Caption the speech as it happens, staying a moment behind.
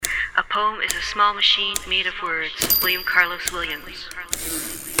A poem is a small machine made of words. William Carlos Williams.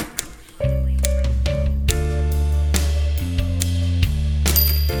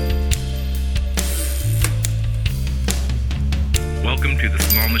 Welcome to the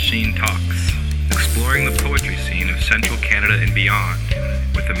Small Machine Talks, exploring the poetry scene of Central Canada and beyond,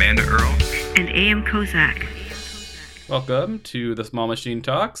 with Amanda Earl and A.M. Kozak. Welcome to the Small Machine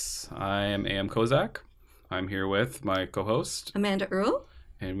Talks. I am A.M. Kozak. I'm here with my co-host, Amanda Earl.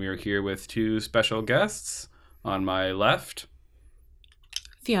 And we are here with two special guests. On my left,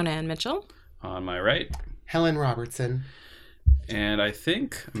 Fiona Mitchell. On my right, Helen Robertson. And I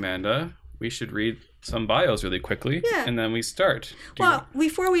think, Amanda, we should read some bios really quickly, and then we start.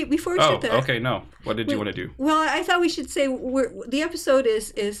 Before we should that. Okay, no. What did you want to do? Well, I thought we should say the episode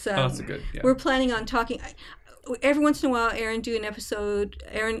is that's a good. Yeah. We're planning on talking. Every once in a while, Aaron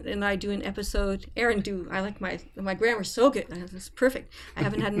and I do an episode. I like my grammar's so good. It's perfect. I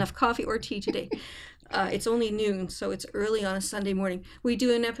haven't had enough coffee or tea today. It's only noon, so it's early on a Sunday morning. We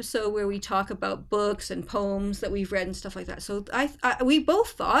do an episode where we talk about books and poems that we've read and stuff like that. So we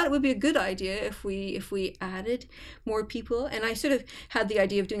both thought it would be a good idea if we added more people. And I sort of had the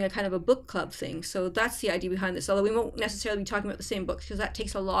idea of doing a kind of a book club thing. So that's the idea behind this. Although we won't necessarily be talking about the same books because that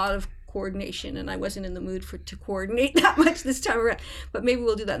takes a lot of coordination, and I wasn't in the mood to coordinate that much this time around, but maybe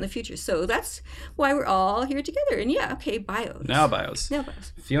we'll do that in the future. So that's why we're all here together. And bios. Now bios.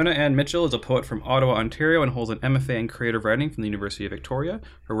 Fiona Ann Mitchell is a poet from Ottawa, Ontario, and holds an MFA in creative writing from the University of Victoria.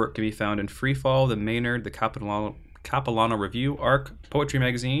 Her work can be found in Freefall, The Maynard, the Capilano Review, ARC, Poetry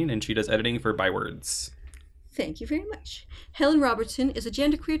Magazine, and she does editing for Bywords. Thank you very much. Helen Robertson is a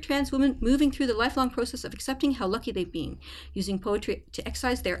genderqueer trans woman moving through the lifelong process of accepting how lucky they've been, using poetry to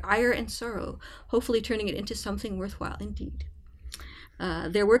excise their ire and sorrow, hopefully turning it into something worthwhile indeed.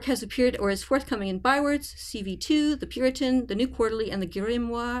 Their work has appeared or is forthcoming in Bywords, CV2, The Puritan, The New Quarterly, and The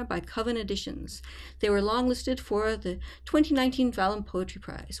Grimoire by Coven Editions. They were longlisted for the 2019 Vallum Poetry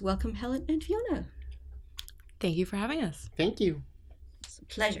Prize. Welcome, Helen and Fiona. Thank you for having us. Thank you. It's a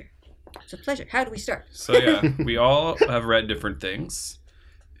pleasure. It's a pleasure. How do we start? So we all have read different things,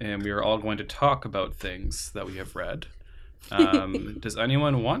 and we are all going to talk about things that we have read. Does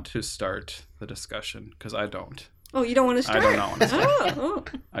anyone want to start the discussion? Because I don't. Oh, you don't want to start? I do not want to start. Oh.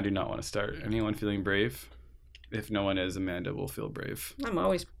 I do not want to start. Anyone feeling brave? If no one is, Amanda will feel brave. I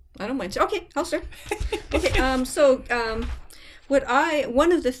don't mind. Okay, I'll start. Okay,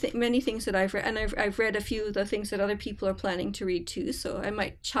 one of the many things that I've read, and I've read a few of the things that other people are planning to read too, so I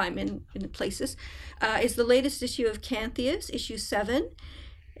might chime in places, is the latest issue of Cantheus, issue 7.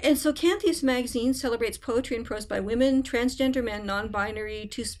 And so Cantheus magazine celebrates poetry and prose by women, transgender men, non-binary,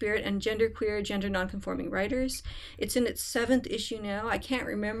 two-spirit, and genderqueer, gender non-conforming writers. It's in its 7th issue now. I can't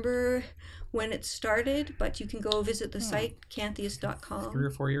remember when it started, but you can go visit the site, cantheus.com. 3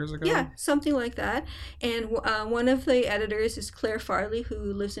 or 4 years ago? Yeah, something like that. And one of the editors is Claire Farley, who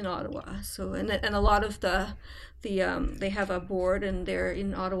lives in Ottawa. So, and a lot of they have a board, and they're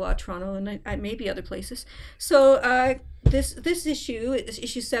in Ottawa, Toronto, and maybe other places. So this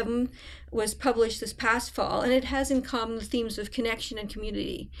issue 7, was published this past fall, and it has in common the themes of connection and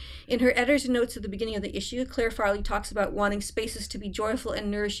community. In her editor's notes at the beginning of the issue, Claire Farley talks about wanting spaces to be joyful and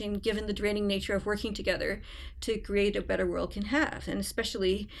nourishing given the draining nature of working together to create a better world can have, and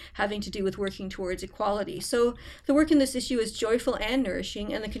especially having to do with working towards equality. So the work in this issue is joyful and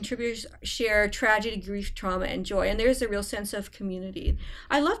nourishing, and the contributors share tragedy, grief, trauma, and joy, and there's a real sense of community.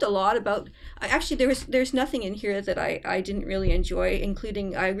 I loved a lot about, actually there's nothing in here that I didn't really enjoy,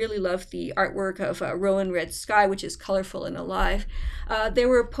 including I really loved the artwork of Rowan Red Sky, which is colorful and alive. There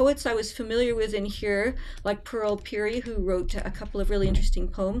were poets I was familiar with in here, like Pearl Peary, who wrote a couple of really interesting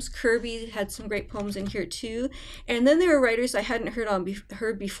poems. Kirby had some great poems in here too. And then there were writers I hadn't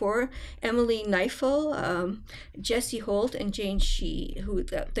heard before, Emily Neifel, Jessie Holt, and Jane Shee, who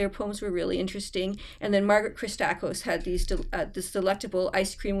their poems were really interesting. And then Margaret Christakos had this delectable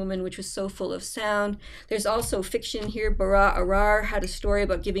Ice Cream Woman, which was so full of sound. There's also fiction here. Bara Arar had a story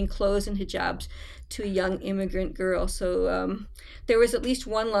about giving clothes and hijabs to a young immigrant girl. So there was at least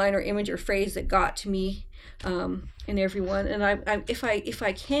one line or image or phrase that got to me in everyone. And if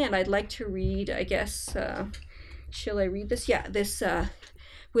I can, I'd like to read, I guess, shall I read this? Yeah, this,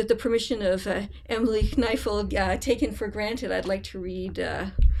 with the permission of Emily Neifel, taken for granted, I'd like to read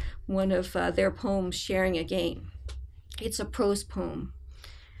one of their poems, Sharing a Game. It's a prose poem.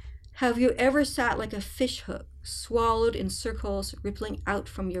 Have you ever sat like a fishhook, swallowed in circles rippling out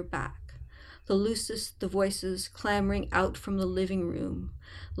from your back? The loosest, the voices clamoring out from the living room,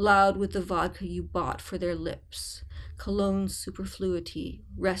 loud with the vodka you bought for their lips. Cologne's superfluity,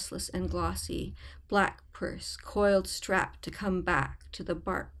 restless and glossy, black purse, coiled strap to come back to the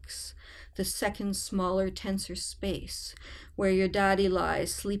barks, the second smaller, tenser space, where your daddy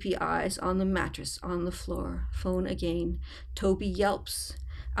lies, sleepy eyes on the mattress, on the floor. Phone again. Toby yelps.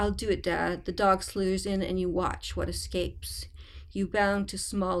 I'll do it, Dad. The dog slithers in and you watch what escapes. You bound to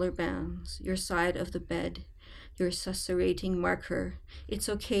smaller bounds, your side of the bed, your susurrating marker. It's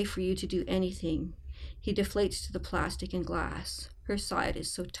okay for you to do anything. He deflates to the plastic and glass. Her side is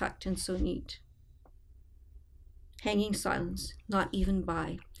so tucked and so neat. Hanging silence, not even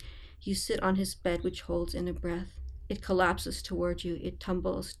by. You sit on his bed, which holds in a breath. It collapses toward you. It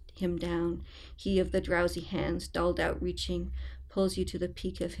tumbles him down. He of the drowsy hands, dulled out reaching, pulls you to the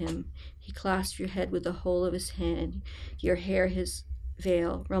peak of him. He clasps your head with the whole of his hand, your hair his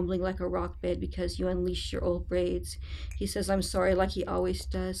veil, rumbling like a rock bed because you unleash your old braids. He says, I'm sorry, like he always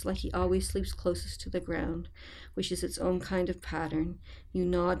does, like he always sleeps closest to the ground, which is its own kind of pattern. You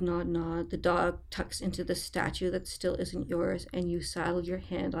nod, nod, nod. The dog tucks into the statue that still isn't yours, and you saddle your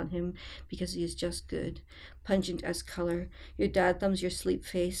hand on him because he is just good, pungent as color. Your dad thumbs your sleep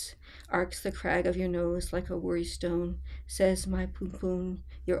face, arcs the crag of your nose like a worry stone, says, my poon,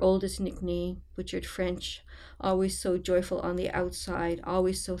 your oldest nickname, butchered French, always so joyful on the outside,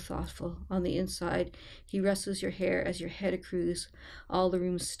 always so thoughtful on the inside. He rustles your hair as your head accrues, all the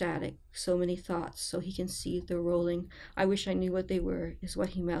room static, so many thoughts, so he can see the rolling. I wish I knew what they were, is what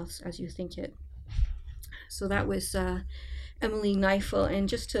he mouths as you think it. So that was Emily Neifel, and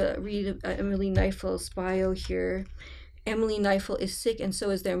just to read Emily Neifel's bio here, Emily Neifel is sick and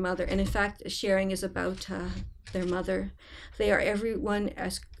so is their mother, and in fact sharing is about their mother. They are everyone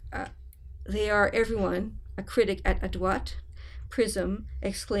a critic at Adwat, Prism,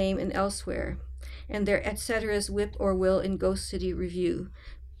 Exclaim, and elsewhere, and their etceteras whip or will in Ghost City Review,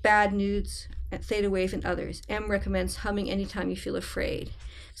 Bad Nudes, Theta Wave, and others. M recommends humming anytime you feel afraid.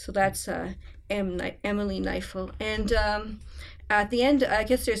 So that's Emily Neifel. And at the end, I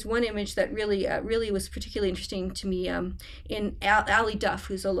guess there's one image that really was particularly interesting to me. In Allie Duff,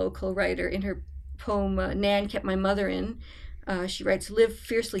 who's a local writer, in her poem Nan Kept My Mother In, she writes, live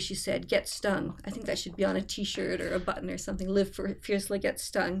fiercely, she said, get stung. I think that should be on a t-shirt or a button or something, live fiercely, get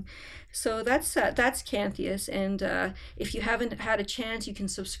stung. So that's Canthius, and if you haven't had a chance, you can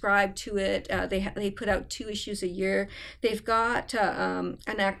subscribe to it. They put out 2 issues a year. They've got an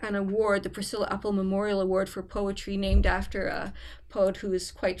award, the Priscilla Uppel Memorial Award for Poetry, named after a poet who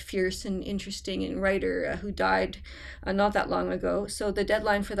is quite fierce and interesting and writer who died not that long ago. So the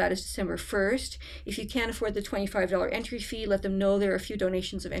deadline for that is December 1st. If you can't afford the $25 entry fee, let them know there are a few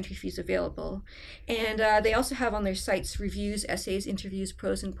donations of entry fees available. And they also have on their sites reviews, essays, interviews,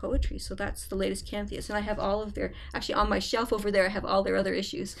 prose, and poetry. So that's the latest Canthius. And I have all of their, actually on my shelf over there, I have all their other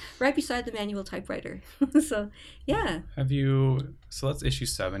issues right beside the manual typewriter. So, yeah. So that's issue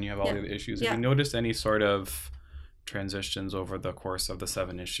 7. You have all the other issues. Have you noticed any sort of transitions over the course of the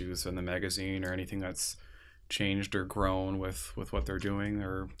 7 issues in the magazine, or anything that's changed or grown with what they're doing,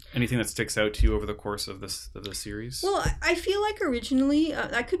 or anything that sticks out to you over the course of this series? Well, I feel like originally,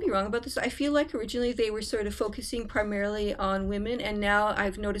 I could be wrong about this, I feel like originally they were sort of focusing primarily on women, and now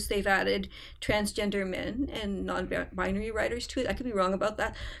I've noticed they've added transgender men and non-binary writers to it. I could be wrong about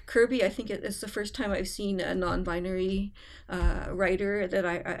that. Kirby, I think it's the first time I've seen a non-binary writer that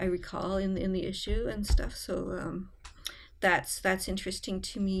I recall in the issue and stuff, so that's interesting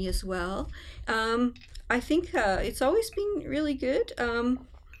to me as well. I think it's always been really good.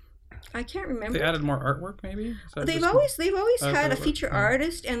 I can't remember. They added more artwork, maybe? They've always had a feature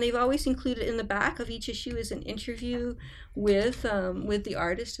artist, and they've always included in the back of each issue is an interview with the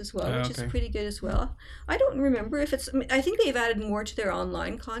artist as well, which is pretty good as well. I don't remember if it's. I think they've added more to their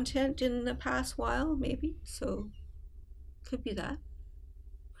online content in the past while, maybe. So, could be that.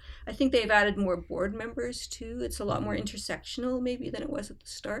 I think they've added more board members too. It's a lot more intersectional maybe than it was at the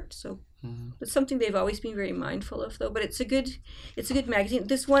start. So it's something they've always been very mindful of, though. But it's a good magazine.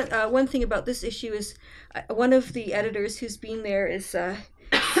 This one thing about this issue is one of the editors who's been there is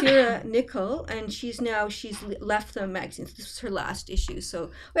Sarah Nickel, and she's left the magazine. This was her last issue.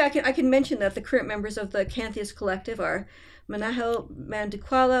 So I can mention that the current members of the Canthius Collective are Manahel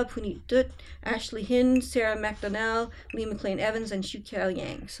Mandikwala, Puneet Dutt, Ashley Hind, Sarah McDonnell, Lee McLean Evans, and Shukiao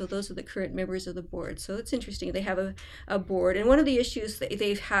Yang. So those are the current members of the board. So it's interesting. They have a board. And one of the issues that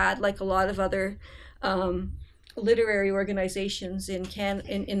they've had, like a lot of other literary organizations in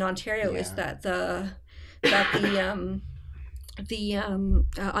Ontario, is that the the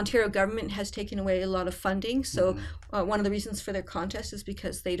Ontario government has taken away a lot of funding. So one of the reasons for their contest is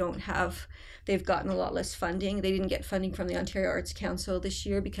because they've gotten a lot less funding. They didn't get funding from the Ontario Arts Council this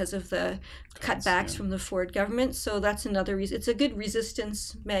year because of the cutbacks from the Ford government. So that's another reason. It's a good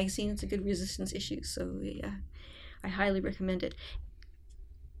resistance magazine. It's a good resistance issue. So yeah, I highly recommend it.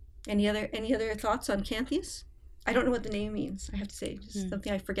 Any other thoughts on Canthius? I don't know what the name means, I have to say. Just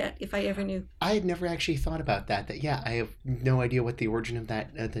something I forget if I ever knew. I had never actually thought about that. I have no idea what the origin of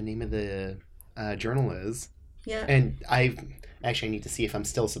that, the name of the journal is. Yeah. And I need to see if I'm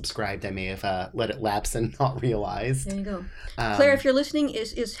still subscribed. I may have let it lapse and not realize. There you go. Claire, if you're listening,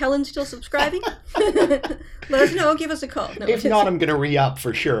 is Helen still subscribing? Let us know. Give us a call. No, if not, I'm going to re-up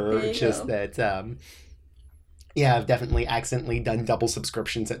for sure. It's just go. that... yeah, I've definitely accidentally done double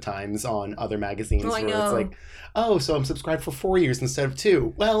subscriptions at times on other magazines I where know. it's like, oh, so I'm subscribed for 4 years instead of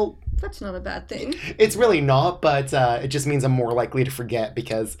 2. Well, that's not a bad thing. It's really not, but it just means I'm more likely to forget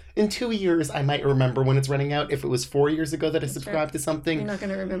because in 2 years I might remember when it's running out. If it was 4 years ago that I subscribed to something, you're not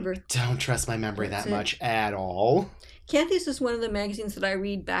going to remember. Don't trust my memory That's that much at all. Canthius is one of the magazines that I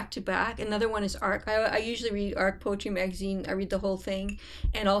read back to back. Another one is Arc. I usually read Arc Poetry Magazine. I read the whole thing,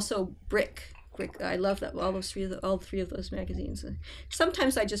 and also Brick. I love that all three of those magazines.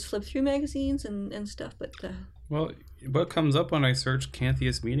 Sometimes I just flip through magazines and stuff, but well, what comes up when I search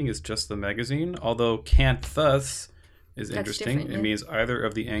Canthius meaning is just the magazine. Although Canthus is interesting. It means either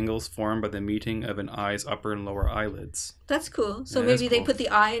of the angles formed by the meeting of an eye's upper and lower eyelids. That's cool. So maybe they put the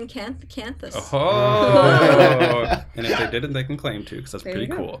eye in Canthus. Oh, and if they didn't, they can claim to because that's pretty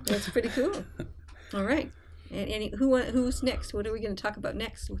cool. That's pretty cool. All right. And who's next? What are we going to talk about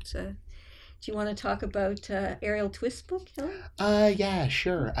next? Do you want to talk about Ariel Twist's book, Helen? Yeah,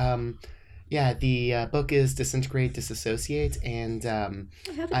 sure. Yeah, the book is Disintegrate, Disassociate, and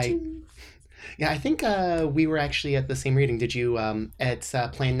I have it too. Yeah, I think we were actually at the same reading. Did you at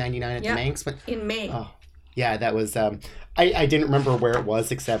Plan 99 at the Manx? In May. Oh, yeah, that was... I didn't remember where it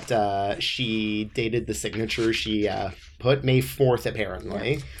was, except she dated the signature she put May 4th,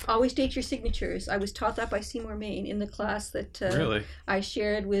 apparently. Yeah. Always date your signatures. I was taught that by Seymour Main in the class that really? I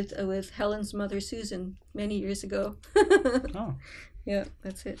shared with Helen's mother, Susan, many years ago. Oh. Yeah,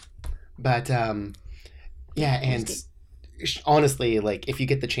 that's it. But, yeah, and honestly, like, if you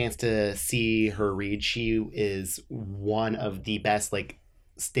get the chance to see her read, she is one of the best, like,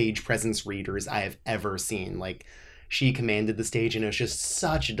 stage presence readers I have ever seen. Like, she commanded the stage, and it was just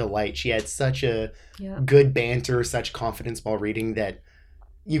such a delight. She had such a good banter, such confidence while reading that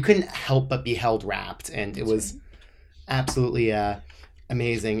you couldn't help but be held rapt, and it was absolutely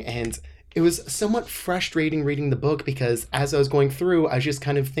amazing. And it was somewhat frustrating reading the book because as I was going through, I was just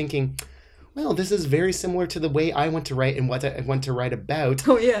kind of thinking, well, this is very similar to the way I want to write and what I want to write about.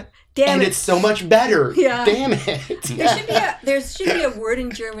 Oh, yeah. Damn it. And it's so much better. Yeah. Damn it. There should be a word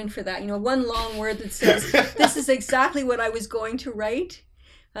in German for that. One long word that says, this is exactly what I was going to write,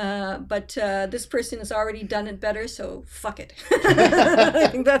 but this person has already done it better, so fuck it. I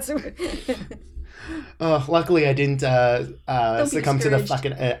think that's a word. Luckily, I didn't succumb to the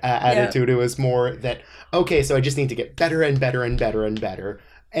fucking attitude. It was more that, okay, so I just need to get better and better and better and better.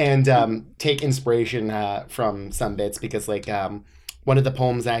 And take inspiration from some bits because, like, one of the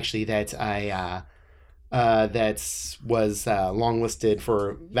poems actually that I that was longlisted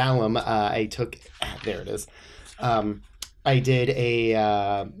for Vallum, I took. There it is. I did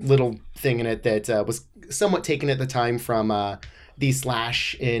a little thing in it that was somewhat taken at the time from the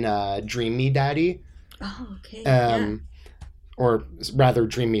Slash in "Dream Me, Daddy." Oh, okay. Or rather,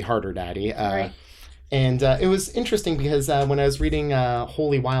 "Dream Me Harder, Daddy." Right. And it was interesting because when I was reading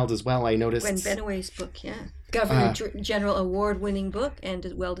Holy Wild as well, I noticed... Gwen Benaway's book, Governor General Award-winning book, and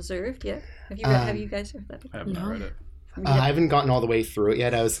well-deserved, Have you guys read that book? I have not read it. I haven't gotten all the way through it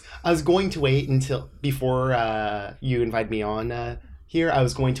yet. I was going to wait until... Before you invited me on here, I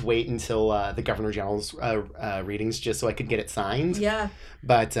was going to wait until the Governor General's readings just so I could get it signed. Yeah.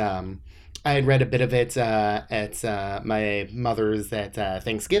 But I had read a bit of it at my mother's at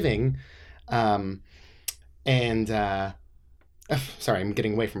Thanksgiving. And sorry, I'm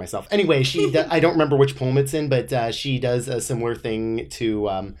getting away from myself. Anyway, I don't remember which poem it's in, but she does a similar thing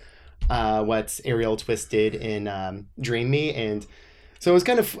to what Ariel Twist did in Dream Me. And so it was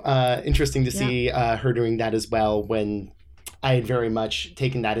kind of interesting to see her doing that as well when I had very much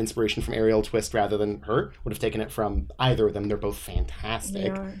taken that inspiration from Ariel Twist rather than her. Would have taken it from either of them. They're both fantastic. They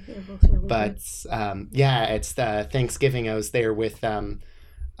are. They're both really good. It's Thanksgiving. I was there with my...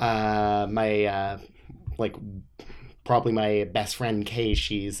 like probably my best friend Kay.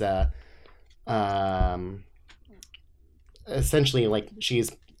 She's essentially like she's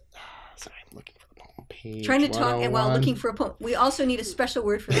sorry, I'm looking for the poem. page Trying to talk and while 101. looking for a poem. We also need a special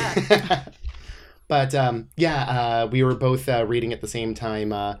word for that. But we were both reading at the same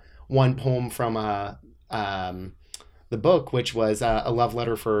time one poem from the book, which was a love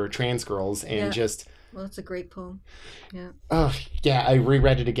letter for trans girls, and just. Well, it's a great poem. Yeah. Oh, yeah, I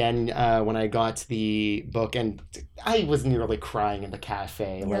reread it again when I got the book, and I was nearly crying in the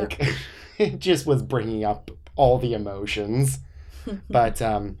cafe. Yeah. Like, it just was bringing up all the emotions. But,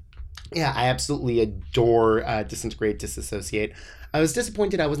 I absolutely adore Disintegrate, Disassociate. I was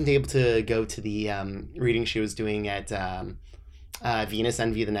disappointed I wasn't able to go to the reading she was doing at Venus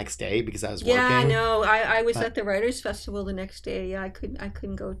Envy the next day because I was working. Yeah, no, I was at the Writers' Festival the next day. Yeah, I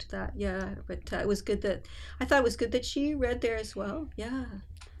couldn't go to that. Yeah, but it was good I thought it was good that she read there as well. Yeah.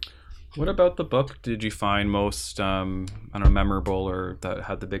 What about the book did you find most, memorable or that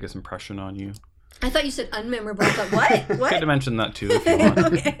had the biggest impression on you? I thought you said unmemorable. I thought, what? What? Could have mentioned that too if you want.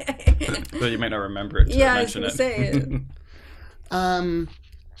 Okay. But you might not remember it to mention it. Say it.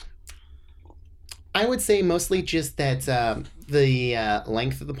 I would say mostly just that the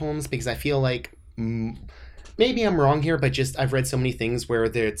length of the poems, because I feel like maybe I'm wrong here, but just I've read so many things where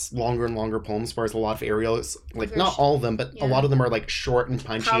it's longer and longer poems, whereas a lot of Ariel's, like not all of them, but a lot of them are like short and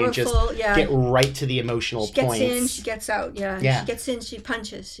punchy. Powerful, and just get right to the emotional points. She gets in, she gets out. Yeah. She gets in, she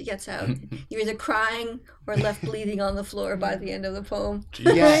punches, she gets out. You're either crying or left bleeding on the floor by the end of the poem.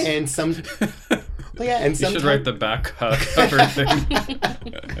 Yeah, and some. You should write the back cover thing.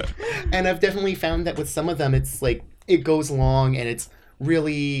 And I've definitely found that with some of them, it's like it goes long and it's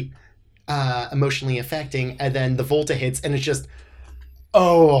really emotionally affecting, and then the Volta hits and it's just a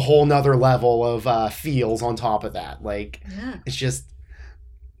whole nother level of feels on top of that. Like it's just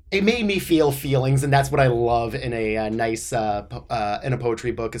it made me feel feelings, and that's what I love in a nice in a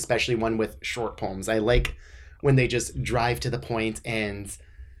poetry book, especially one with short poems. I like when they just drive to the point and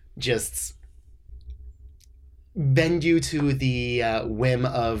just bend you to the whim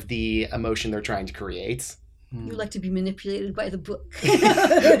of the emotion they're trying to create. You like to be manipulated by the book.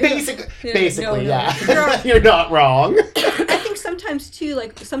 Basically, no. Yeah. You're not wrong. I think sometimes too,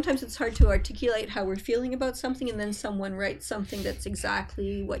 like sometimes it's hard to articulate how we're feeling about something, and then someone writes something that's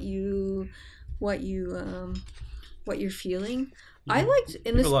exactly what you're feeling. I liked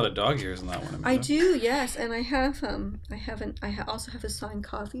in this. A lot of dog ears in that one. I do, yes, and I have also have a signed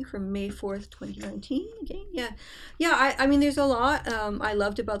copy from May 4th, 2019. Again, yeah. I mean, there's a lot I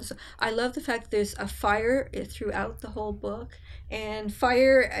loved about this. I love the fact that there's a fire throughout the whole book, and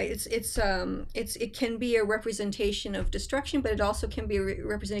fire it can be a representation of destruction, but it also can be a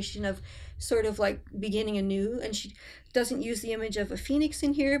representation of sort of like beginning anew. And she doesn't use the image of a phoenix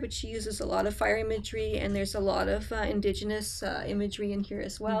in here, but she uses a lot of fire imagery, and there's a lot of indigenous imagery in here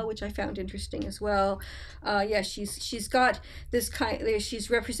as well, which I found interesting as well. She's got this she's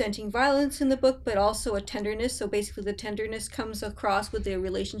representing violence in the book, but also a tenderness. So basically the tenderness comes across with their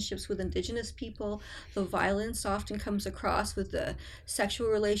relationships with indigenous people. The violence often comes across with the sexual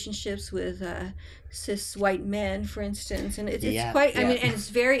relationships with cis white men, for instance, and it's quite. I mean, and it's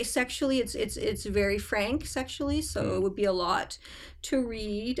very sexually. It's very frank sexually, so it would be a lot to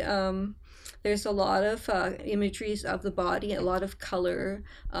read. There's a lot of imageries of the body, a lot of color.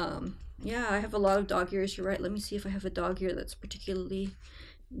 I have a lot of dog ears. You're right. Let me see if I have a dog ear that's particularly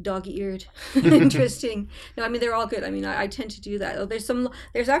dog-eared. Interesting. No, I mean they're all good. I mean I tend to do that.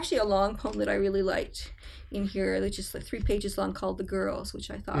 There's actually a long poem that I really liked in here, which is like 3 pages long, called The Girls, which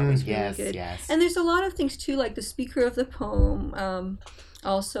I thought was really good. Yes. And there's a lot of things too, like the speaker of the poem.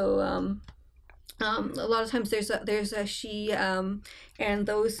 Also, a lot of times there's a she, and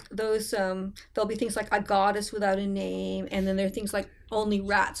those there'll be things like a goddess without a name, and then there are things like only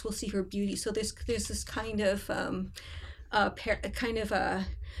rats will see her beauty. So there's this kind of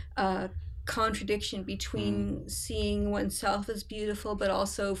a contradiction between seeing oneself as beautiful but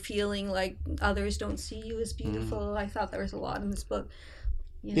also feeling like others don't see you as beautiful. I thought there was a lot in this book.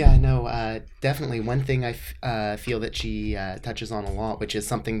 Definitely. One thing I feel that she touches on a lot, which is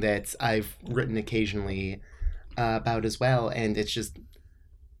something that I've written occasionally about as well, and it's just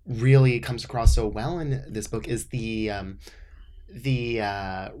really comes across so well in this book, is the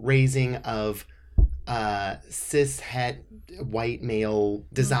raising of cis-het white male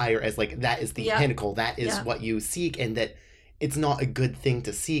desire as like that is the pinnacle, that is what you seek, and that it's not a good thing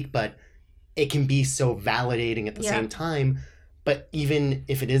to seek, but it can be so validating at the same time. But even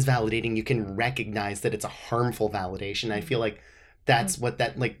if it is validating, you can recognize that it's a harmful validation. I feel like that's what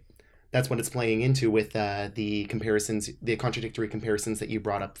that's what it's playing into with the comparisons, the contradictory comparisons that you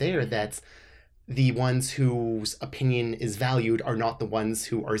brought up there. That's the ones whose opinion is valued are not the ones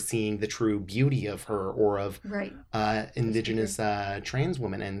who are seeing the true beauty of her or of indigenous trans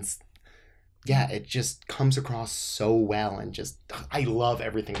women. And it just comes across so well, and just I love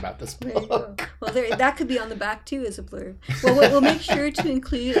everything about this There you go. book. Well, that could be on the back too as a blurb. Well, we'll make sure to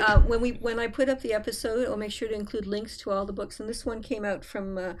include when I put up the episode, I'll make sure to include links to all the books. And this one came out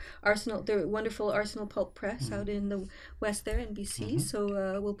from Arsenal, the wonderful Arsenal Pulp Press out in the west there in BC.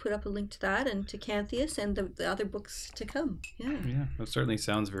 So we'll put up a link to that and to Canthius and the other books to come. Yeah, It certainly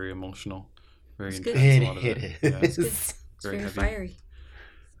sounds very emotional, very good. intense. A lot of It it. is. Yeah. it's very heavy. fiery.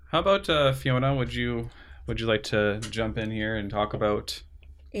 How about Fiona? Would you like to jump in here and talk about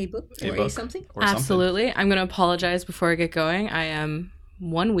A book a or book a something? or something? Absolutely. I'm going to apologize before I get going. I am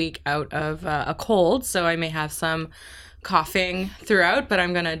 1 week out of a cold, so I may have some coughing throughout, but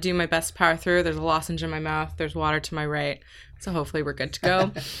I'm going to do my best to power through. There's a lozenge in my mouth. There's water to my right. So hopefully we're good to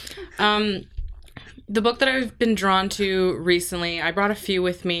go. The book that I've been drawn to recently, I brought a few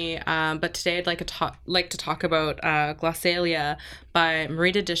with me, but today I'd like to talk about Glossalia by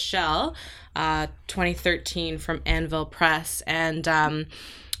Marita Deschelles, 2013 from Anvil Press, and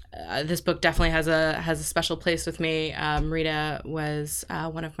this book definitely has a special place with me. Marita was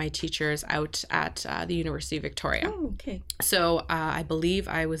one of my teachers out at the University of Victoria. Oh, okay. So I believe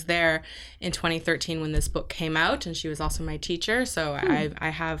I was there in 2013 when this book came out, and she was also my teacher. So I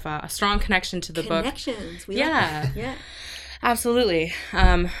have a strong connection to the book. Connections. We Yeah. like that. Yeah. Absolutely.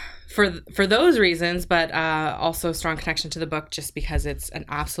 For those reasons, but also a strong connection to the book just because it's an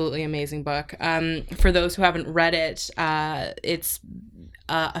absolutely amazing book. For those who haven't read it, it's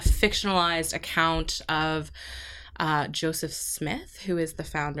a fictionalized account of Joseph Smith, who is the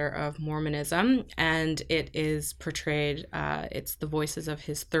founder of Mormonism, and it is portrayed, it's the voices of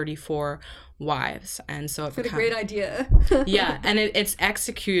his 34 wives. And so it What a great idea. yeah, and it's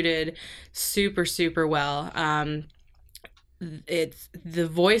executed super, super well. It's the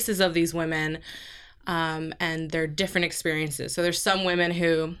voices of these women and their different experiences. So there's some women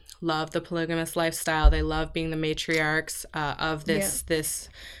who love the polygamous lifestyle. They love being the matriarchs of this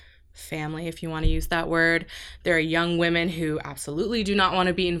family, if you want to use that word. There are young women who absolutely do not want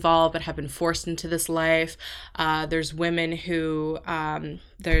to be involved but have been forced into this life. There's women who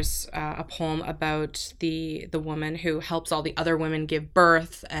there's a poem about the woman who helps all the other women give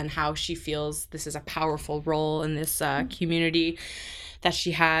birth and how she feels this is a powerful role in this community that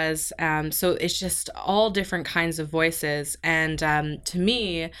she has. So it's just all different kinds of voices. And to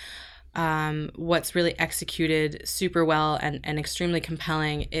me, what's really executed super well and extremely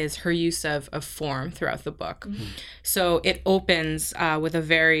compelling is her use of form throughout the book. Mm-hmm. So it opens with a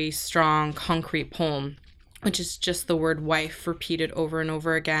very strong, concrete poem, which is just the word wife repeated over and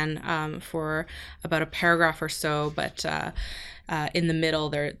over again for about a paragraph or so, but in the middle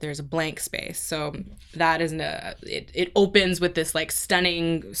there's a blank space. So that isn't it opens with this like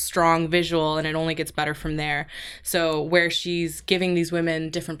stunning, strong visual, and it only gets better from there. So where she's giving these women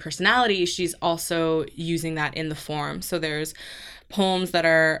different personalities, she's also using that in the form. So there's poems that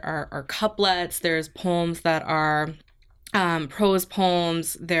are couplets, there's poems that are prose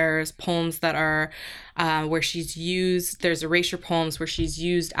poems, there's poems that are where she's used, there's erasure poems where she's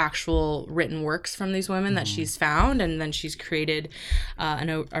used actual written works from these women that she's found, and then she's created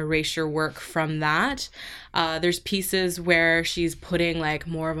an erasure work from that. There's pieces where she's putting like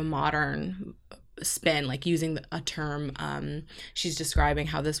more of a modern spin, like using a term. She's describing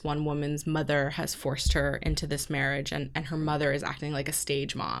how this one woman's mother has forced her into this marriage, and her mother is acting like a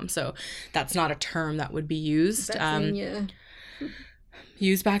stage mom. So that's not a term that would be used.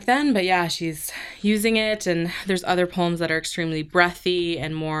 Used back then, but yeah, she's using it. And there's other poems that are extremely breathy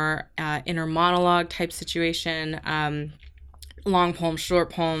and more inner monologue type situation. Long poems, short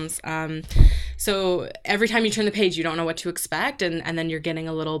poems. So every time you turn the page, you don't know what to expect, and then you're getting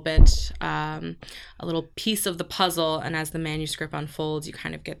a little bit, a little piece of the puzzle. And as the manuscript unfolds, you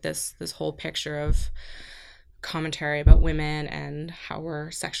kind of get this whole picture of commentary about women and how we're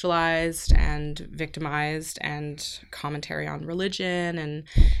sexualized and victimized, and commentary on religion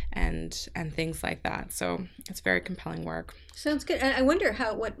and things like that. So it's very compelling work. Sounds good. And I wonder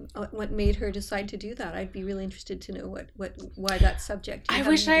what made her decide to do that. I'd be really interested to know why that subject. I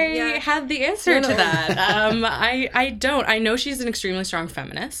wish I had the answer to that. I don't. I know she's an extremely strong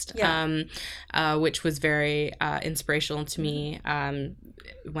feminist, which was very inspirational to me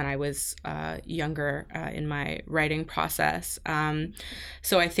when I was younger in my writing process.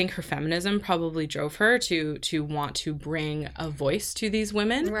 So I think her feminism probably drove her to want to bring a voice to these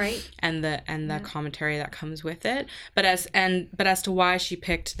women, right? And the commentary that comes with it. But as to why she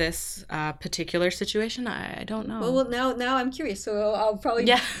picked this particular situation, I don't know. Well, now I'm curious. So I'll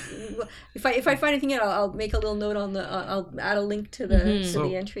probably if I find anything out, I'll make a little note on I'll add a link to the to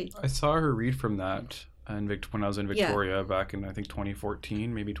the entry. I saw her read from that when I was in Victoria back in, I think,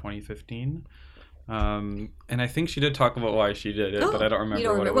 2014, maybe 2015. And I think she did talk about why she did it, but I don't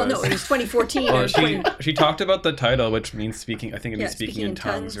remember what it was. Well, no, it was 2014. Well, she talked about the title, which means speaking. I think it means speaking in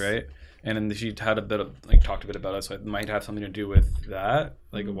tongues, right? And then she had a bit of talked a bit about it, so it might have something to do with that,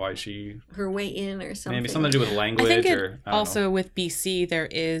 why her way in or something. Maybe something to do with language. I think also with BC there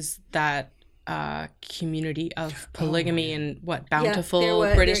is that community of polygamy in Bountiful,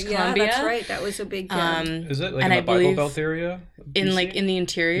 British Columbia. Yeah, that's right. That was a big. Is it in the Bible Belt area? In the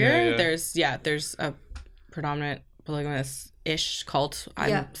interior, there's a predominant polygamous-ish cult.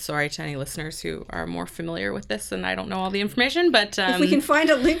 I'm sorry to any listeners who are more familiar with this, and I don't know all the information, but if we can find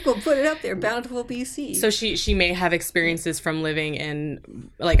a link, we'll put it up there. Bountiful, BC. So she may have experiences from living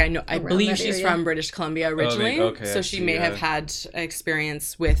in I believe she's from British Columbia originally. So she may have had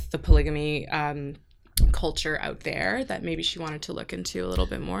experience with the polygamy culture out there that maybe she wanted to look into a little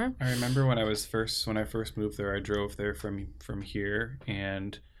bit more. I remember when I first moved there, I drove there from here,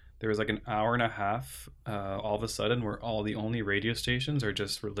 and there was an hour and a half all of a sudden where the only radio stations are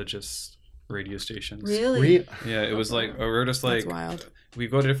just religious radio stations. Really? Yeah, it was we're just that's wild. We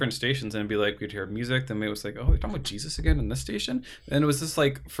go to different stations and we'd hear music, then it was oh, they're talking about Jesus again in this station? And it was just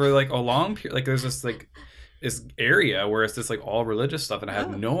for a long period, there's this this area where it's just all religious stuff, and I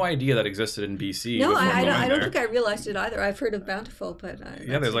had no idea that existed in BC. No, I don't think I realized it either. I've heard of Bountiful, but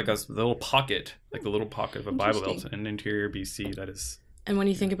there's a little pocket, the little pocket of a Bible Belt in interior BC that is. And when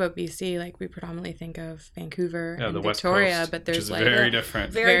you think about BC, we predominantly think of Vancouver and the Victoria, West Coast, but there's very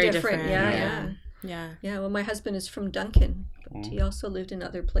different. Very different. Yeah. Well, my husband is from Duncan, but he also lived in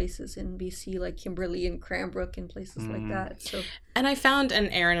other places in BC, like Kimberley and Cranbrook and places like that. So. And I found, and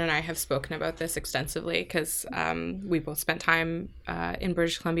Aaron and I have spoken about this extensively because we both spent time in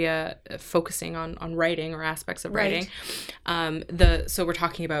British Columbia focusing on writing or aspects of writing. So we're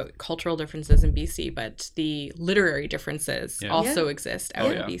talking about cultural differences in BC, but the literary differences also exist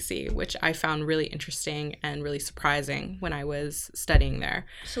out in BC, which I found really interesting and really surprising when I was studying there.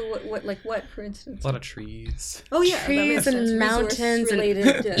 So what, for instance? A lot of trees. Oh yeah, trees and mountains and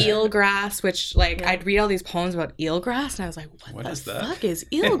eelgrass, which I'd read all these poems about eelgrass, and I was like, what the fuck is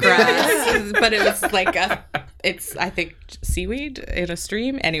eelgrass? But it was it's I think seaweed in a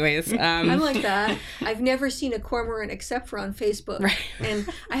stream. Anyways, I'm like that. I've never seen a cormorant except for on Facebook, right? And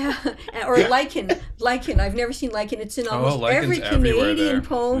I have, or lichen. I've never seen lichen. It's in almost every Canadian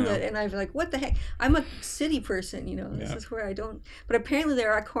poem, and I'm like, what the heck? I'm a city person, This is where I don't. But apparently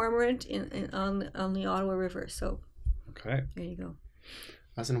there are cormorant on the Ottawa River. So, okay, there you go.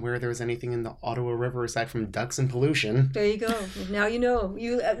 I wasn't aware there was anything in the Ottawa River aside from ducks and pollution. There you go. Now you know.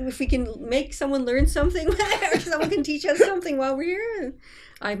 If we can make someone learn something, or someone can teach us something while we're here.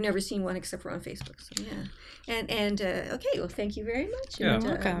 I've never seen one except for on Facebook. So yeah. And okay. Well, thank you very much. Yeah, and,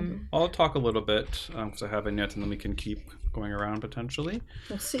 welcome. I'll talk a little bit because I haven't yet, and then we can keep going around potentially.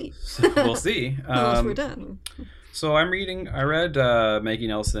 We'll see. We'll see. Unless we're done. So I read Maggie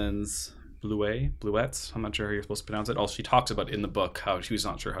Nelson's Bluets. I'm not sure how you're supposed to pronounce it. All she talks about in the book, how she was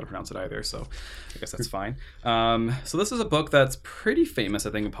not sure how to pronounce it either, so I guess that's fine. So this is a book that's pretty famous, I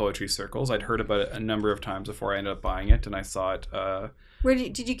think, in poetry circles. I'd heard about it a number of times before I ended up buying it, and I saw it. Where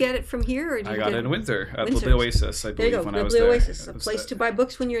did you get it from here? Or I got it in Windsor at the Oasis, I believe, when I was there. The Oasis, a place to buy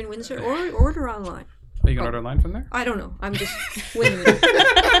books when you're in Windsor, or order online. Oh, you can order online from there? I don't know. I'm just winging it.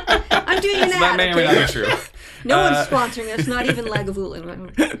 I'm doing an ad. That may or may not be true. No one's sponsoring us, not even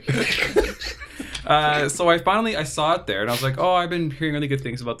Lagavulin. So I saw it there, and I was like, oh, I've been hearing really good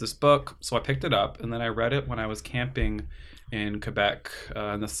things about this book. So I picked it up, and then I read it when I was camping in Quebec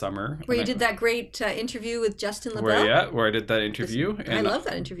in the summer. Where you did that great interview with Justin LaBelle? Where I did that interview. And I love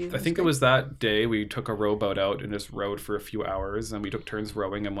that interview. I think it was that day we took a rowboat out and just rowed for a few hours, and we took turns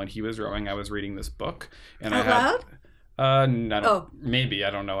rowing, and when he was rowing, I was reading this book. And Out loud? Maybe,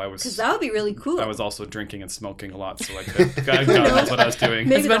 I don't know. Because that would be really cool. I was also drinking and smoking a lot, so I could. God knows what I was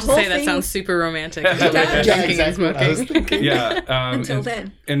doing. I was about to say that sounds super romantic. Drinking and smoking. Yeah. Until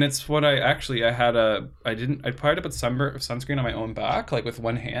then. And it's what I tried to put sunscreen on my own back, with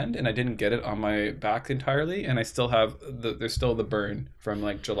one hand, and I didn't get it on my back entirely, and I still have there's still the burn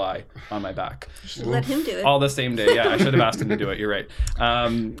from July on my back. You should let him do it. All the same day. Yeah, I should have asked him to do it. You're right.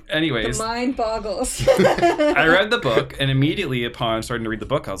 Anyways. The mind boggles. I read the book. And immediately upon starting to read the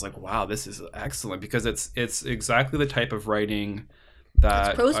book, I was like, wow, this is excellent, because it's exactly the type of writing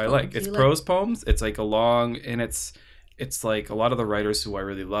that I like. It's prose poems. It's a long, and it's a lot of the writers who I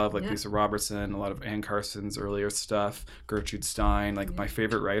really love, Lisa Robertson, a lot of Anne Carson's earlier stuff, Gertrude Stein, my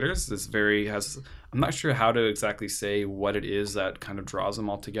favorite writers. I'm not sure how to exactly say what it is that kind of draws them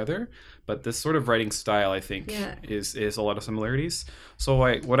all together, but this sort of writing style, I think, is a lot of similarities. So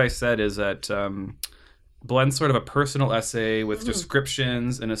what I said is that blends sort of a personal essay with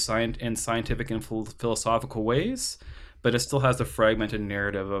descriptions in scientific and philosophical ways, but it still has the fragmented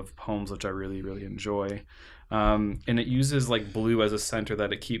narrative of poems, which I really, really enjoy. And it uses like blue as a center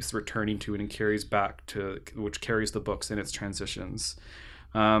that it keeps returning to and carries back to, which carries the books in its transitions.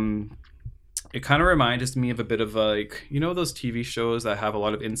 It kind of reminds me of a bit of like, you know, those TV shows that have a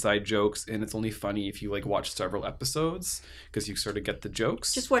lot of inside jokes and it's only funny if you like watch several episodes because you sort of get the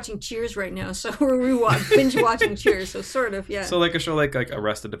jokes. Just watching Cheers right now, so we're binge watching Cheers, so sort of, yeah. So like a show like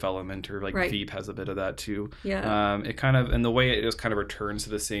Arrested Development or like Veep has a bit of that too. Yeah. It kind of, and the way it just kind of returns to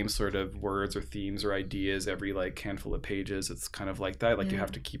the same sort of words or themes or ideas every like handful of pages, it's kind of like that. Like you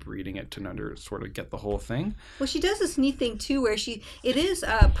have to keep reading it to sort of get the whole thing. Well, she does this neat thing too, where it is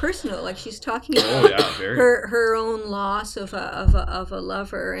personal. Like she's talking about her own loss of a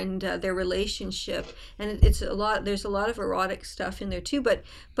lover and their relationship, and there's a lot of erotic stuff in there too. But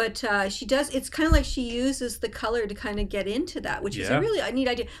she does. It's kind of like she uses the color to kind of get into that, which is a really neat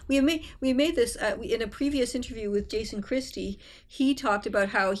idea. We made this in a previous interview with Jason Christie. He talked about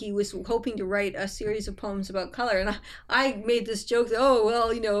how he was hoping to write a series of poems about color, and I made this joke that, oh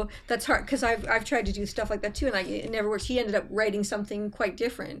well, you know, that's hard because I've tried to do stuff like that too, and it never works. He ended up writing something quite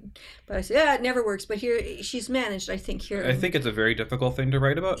different, but I said, yeah, it never works. But here she's managed, I think. I think it's a very difficult thing to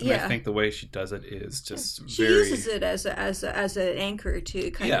write about, and I think the way she does it is just she uses it as an anchor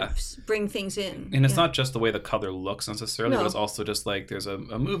to kind of bring things in. And it's not just the way the color looks necessarily, but it's also just like there's a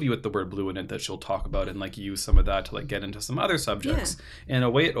movie with the word blue in it that she'll talk about and like use some of that to like get into some other subjects. And a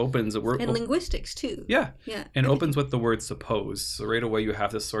way it opens and linguistics too. And opens with the word suppose. So right away you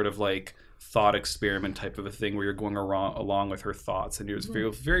have this sort of like thought experiment type of a thing where you're going along with her thoughts, and it's very,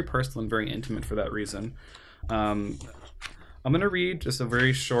 very personal and very intimate for that reason. I'm going to read just a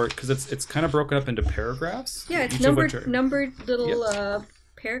very short, because it's kind of broken up into paragraphs. Yeah, it's numbered little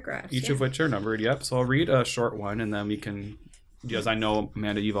paragraphs. Each of which are numbered, So I'll read a short one, and then we can, as I know,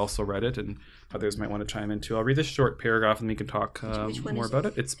 Amanda, you've also read it, and others might want to chime in too. I'll read this short paragraph, and we can talk more about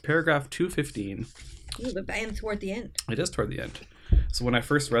it. It's paragraph 215. Ooh, and toward the end. It is toward the end. So when I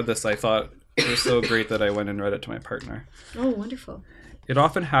first read this, I thought it was so great that I went and read it to my partner. Oh, wonderful. It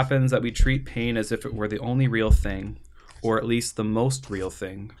often happens that we treat pain as if it were the only real thing, or at least the most real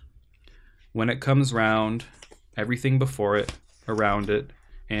thing. When it comes round, everything before it, around it,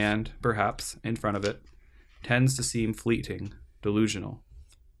 and, perhaps, in front of it, tends to seem fleeting, delusional.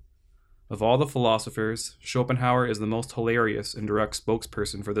 Of all the philosophers, Schopenhauer is the most hilarious and direct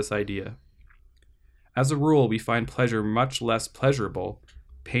spokesperson for this idea. As a rule, we find pleasure much less pleasurable,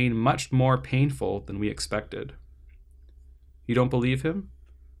 pain much more painful than we expected. You don't believe him?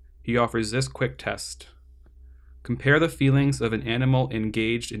 He offers this quick test. Compare the feelings of an animal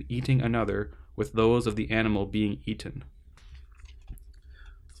engaged in eating another with those of the animal being eaten.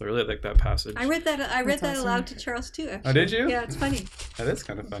 So I really like that passage. I read that aloud to Charles too, actually. Oh, did you? Yeah, it's funny. That is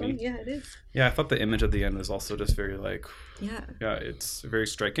kind of funny. Yeah, it is. Yeah, I thought the image at the end is also just very like... Yeah, it's very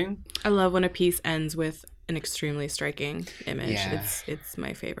striking. I love when a piece ends with an extremely striking image. Yeah. It's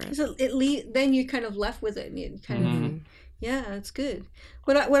my favorite. So then you're kind of left with it, and you kind of... Yeah, it's good.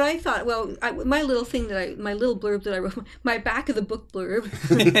 What I thought, my little blurb that I wrote, my back of the book blurb,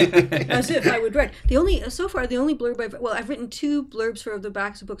 as if I would write. The only blurb I've written 2 blurbs for the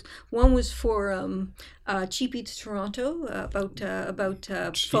backs of books. One was for Cheap Eats Toronto about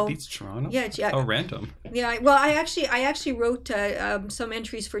Cheap Eats Toronto. Yeah. How random. Yeah. Well, I actually wrote some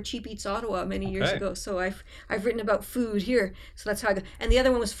entries for Cheap Eats Ottawa many years ago. So I've written about food here. So that's how I go. And the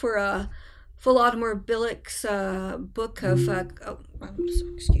other one was for Volodymyr Bilik's book of...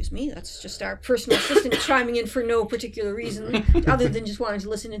 excuse me, that's just our personal assistant chiming in for no particular reason other than just wanting to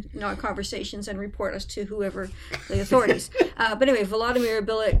listen to our conversations and report us to whoever the authorities. But anyway, Volodymyr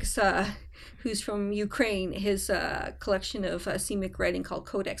Bilik's, who's from Ukraine, his collection of semic writing called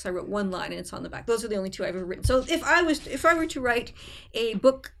Codex. I wrote 1 line and it's on the back. Those are the only 2 I've ever written. So if I were to write a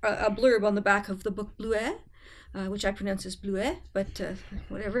book, a blurb on the back of the book Bluet, which I pronounce as Bluet, but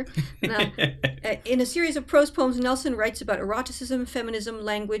whatever. In a series of prose poems, Nelson writes about eroticism, feminism,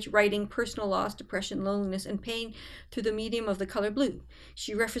 language, writing, personal loss, depression, loneliness, and pain through the medium of the color blue.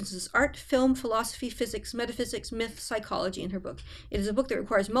 She references art, film, philosophy, physics, metaphysics, myth, psychology in her book. It is a book that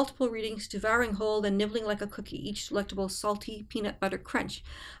requires multiple readings, devouring whole, and nibbling like a cookie, each delectable salty peanut butter crunch.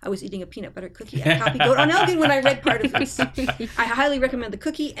 I was eating a peanut butter cookie at Happy Goat on Elgin when I read part of this. I highly recommend the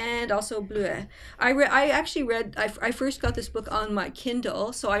cookie and also Bluet. I first got this book on my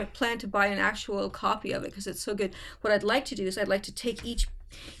Kindle, so I plan to buy an actual copy of it because it's so good. What I'd like to do is I'd like to take each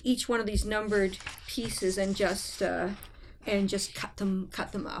one of these numbered pieces and just and just cut them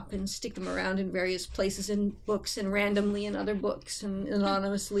up and stick them around in various places in books and randomly in other books and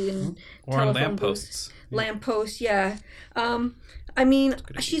anonymously in or on telephone booths. lampposts. Lampposts, yeah. I mean,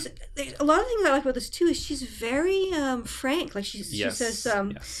 a lot of things I like about this too is she's very frank. Like she says,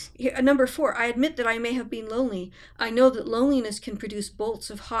 here, number 4, I admit that I may have been lonely. I know that loneliness can produce bolts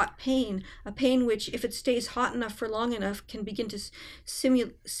of hot pain, a pain which, if it stays hot enough for long enough, can begin to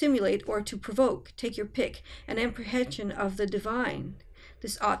simulate or to provoke, take your pick, an apprehension of the divine.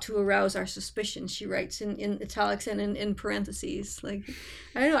 This ought to arouse our suspicion, she writes in italics and in parentheses. Like,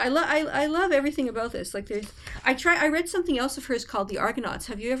 I don't know. I love everything about this. Like, I read something else of hers called The Argonauts.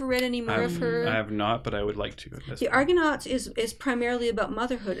 Have you ever read any more of her? I have not, but I would like to. The Argonauts is primarily about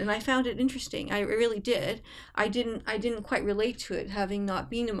motherhood, and I found it interesting. I really did. I didn't quite relate to it, having not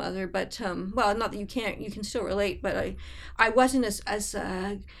been a mother. But well, not that you can't. You can still relate. But I wasn't as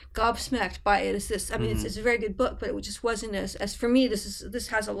gobsmacked by it as this. I mean, it's a very good book, but it just wasn't as for me. This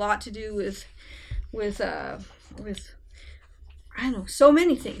has a lot to do with I don't know, so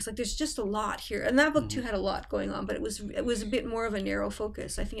many things. Like, there's just a lot here, and that book too had a lot going on, but it was a bit more of a narrow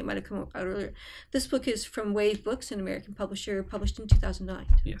focus. I think it might have come out earlier. This book is from Wave Books, an American publisher, published in 2009.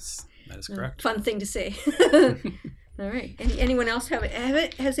 Yes, that is correct. Fun thing to say. All right. Anyone else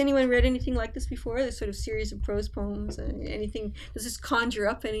has anyone read anything like this before? This sort of series of prose poems? Anything? Does this conjure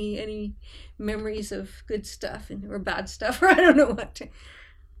up any memories of good stuff or bad stuff, or I don't know what?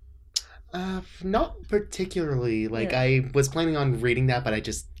 Not particularly. Like, I was planning on reading that, but I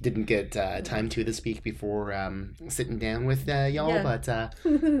just didn't get time to this week before sitting down with y'all. Yeah. But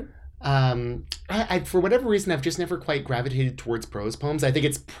I for whatever reason, I've just never quite gravitated towards prose poems. I think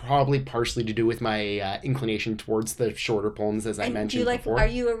it's probably partially to do with my inclination towards the shorter poems, as I mentioned before. Are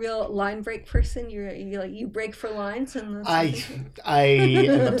you a real line break person? You break for lines? And I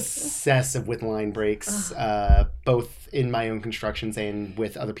am obsessive with line breaks, both in my own constructions and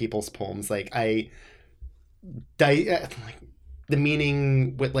with other people's poems. Like, the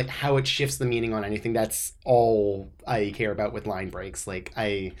meaning with, like, how it shifts the meaning on anything. That's all I care about with line breaks. Like,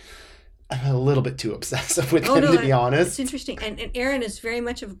 I'm a little bit too obsessive with them, to be honest. It's interesting. And Aaron is very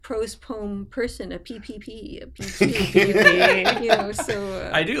much of a prose poem person, a PPP,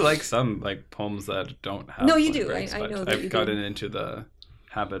 so... I do like some, like, poems that don't have... No, you do. Breaks, I know that I've gotten into the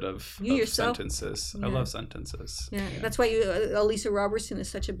habit of sentences. Yeah. I love sentences. Yeah, that's why Elisa Robertson is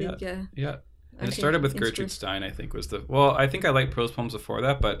such a big... Yeah. And it started with Gertrude Stein, I think, I think I liked prose poems before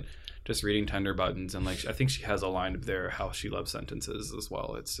that, but just reading Tender Buttons, and, like, I think she has a line of there how she loves sentences as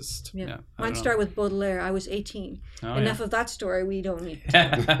well. It's just, Mine started with Baudelaire. I was 18. Enough of that story. We don't need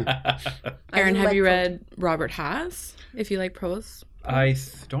to. Aaron, have you read Robert Haas, if you like prose? I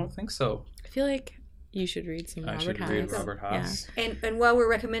don't think so. I feel like you should read some Robert Haas. Read Robert Haas. Yeah. And while we're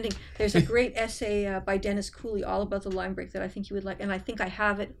recommending, there's a great essay by Dennis Cooley all about the line break that I think you would like, and I think I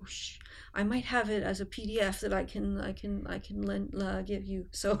have it. I might have it as a PDF that I can give you.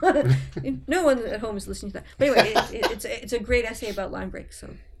 So no one at home is listening to that. But anyway, it's a great essay about line breaks. So,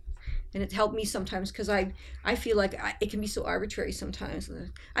 and it helped me sometimes because I feel like it can be so arbitrary sometimes.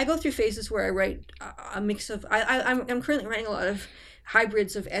 I go through phases where I write a mix of. I'm currently writing a lot of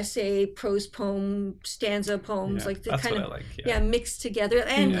hybrids of essay, prose poem, stanza poems, like the kind of mixed together,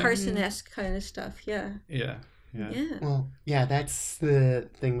 and Carson-esque kind of stuff. Yeah. Well, that's the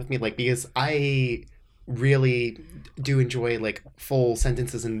thing with me, like, because I really do enjoy, like, full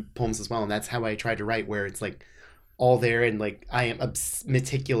sentences and poems as well, and that's how I try to write, where it's, like, all there, and, like, I am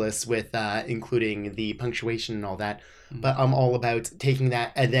meticulous with including the punctuation and all that, but I'm all about taking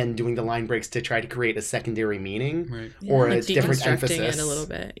that and then doing the line breaks to try to create a secondary meaning or like a different emphasis. It a little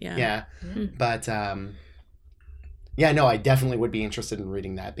bit, but I definitely would be interested in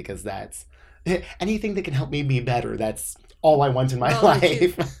reading that, because that's anything that can help me be better. That's all I want in my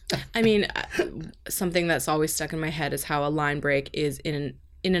life. I mean, something that's always stuck in my head is how a line break is in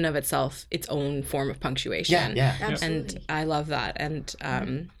and of itself its own form of punctuation. Yeah, absolutely. And I love that. And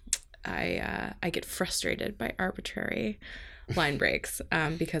I get frustrated by arbitrary line breaks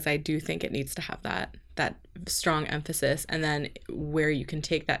because I do think it needs to have that strong emphasis, and then where you can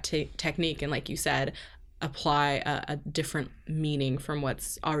take that technique and, like you said, apply a different meaning from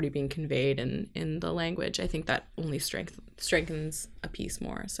what's already being conveyed in the language. I think that only strengthens a piece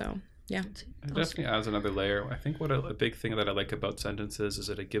more. So yeah, it definitely adds another layer. I think what a big thing that I like about sentences is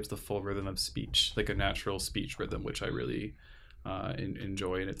that it gives the full rhythm of speech, like a natural speech rhythm, which I really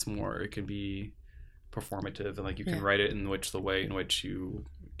enjoy. And it can be performative, and, like, you can write it in the way in which you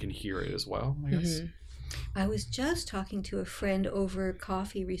can hear it as well, I guess. I was just talking to a friend over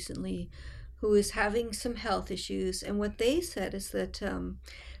coffee recently who is having some health issues, and what they said is that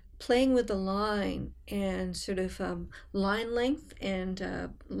playing with the line and sort of line length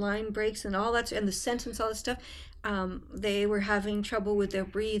and line breaks and all that, and the sentence, all that stuff. They were having trouble with their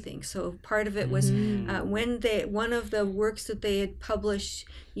breathing. So part of it was one of the works that they had published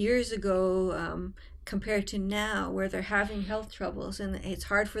years ago, compared to now, where they're having health troubles, and it's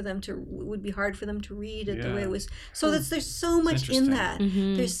would be hard for them to read it the way it was. So there's so much in that.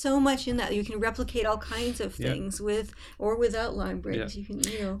 Mm-hmm. There's so much in that. You can replicate all kinds of things with or without line breaks. Yeah.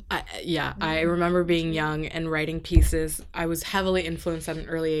 You can, I remember being young and writing pieces. I was heavily influenced at an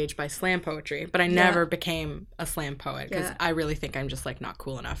early age by slam poetry, but I never became a slam poet because I really think I'm just like not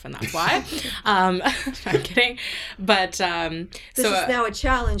cool enough, and that's why. I'm kidding, but this is now a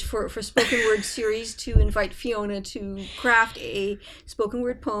challenge for spoken word series to invite Fiona to craft a spoken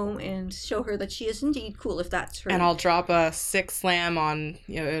word poem and show her that she is indeed cool, if that's her. And I'll drop a 6 slam on,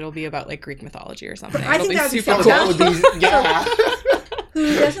 it'll be about like Greek mythology or something. I think that would be super fantastic. Yeah.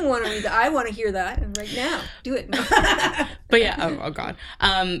 Who doesn't want to read that? I want to hear that, and right now, do it. But yeah, oh god.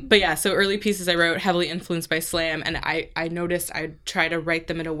 But yeah, so early pieces I wrote heavily influenced by slam, and I noticed I'd try to write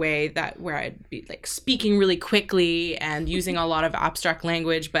them in a way that where I'd be like speaking really quickly and using a lot of abstract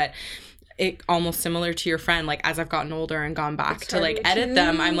language, but it almost similar to your friend, like as I've gotten older and gone back to like edit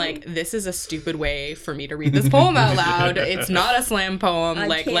them, I'm like, this is a stupid way for me to read this poem out loud. It's not a slam poem.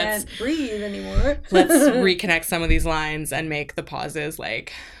 I can't let's breathe anymore. Let's reconnect some of these lines and make the pauses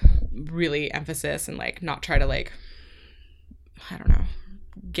like really emphasis and like not try to like, I don't know,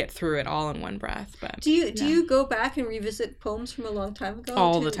 get through it all in one breath. But do you go back and revisit poems from a long time ago?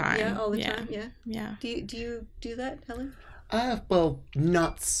 All the time. Yeah, all the time. Yeah. Yeah. Do you do that, Helen? Well,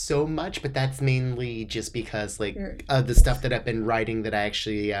 not so much, but that's mainly just because, like, the stuff that I've been writing that I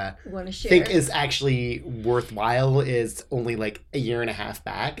actually think is actually worthwhile is only, like, a year and a half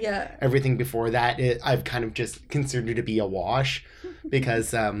back. Yeah. Everything before that, I've kind of just considered to be a wash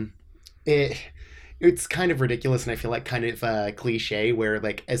because it's kind of ridiculous, and I feel like kind of a cliche where,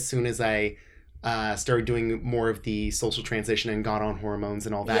 like, as soon as I started doing more of the social transition and got on hormones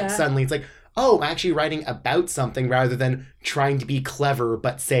and all that, suddenly it's like, oh, I'm actually writing about something rather than trying to be clever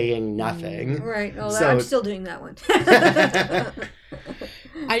but saying nothing. Right. Oh, I'm still doing that one.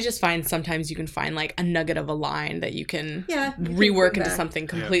 I just find sometimes you can find like a nugget of a line that you can rework into something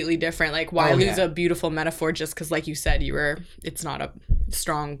completely different. Like why lose a beautiful metaphor just because, like you said, it's not a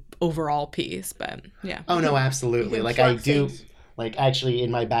strong overall piece, but yeah. Oh no, absolutely. Like I do. Like, actually,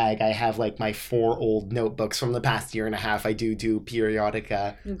 in my bag, I have, like, my 4 old notebooks from the past year and a half. I do periodic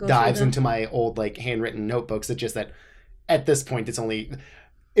dives into my old, like, handwritten notebooks. It's just that, at this point,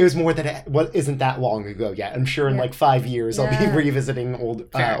 it was more than what isn't that long ago yet. I'm sure in, like, 5 years, I'll be revisiting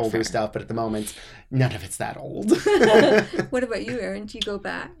older stuff. But at the moment, none of it's that old. What about you, Aaron? Do you go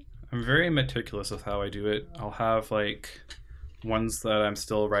back? I'm very meticulous with how I do it. I'll have, like, ones that I'm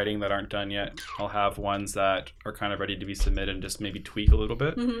still writing that aren't done yet. I'll have ones that are kind of ready to be submitted and just maybe tweak a little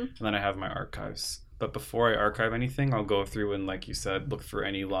bit. Mm-hmm. And then I have my archives. But before I archive anything, I'll go through and, like you said, look for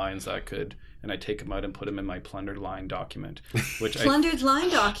any lines and I take them out and put them in my plundered line document. Line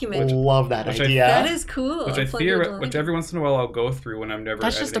document. Love that idea. That is cool. Which every once in a while I'll go through when I'm never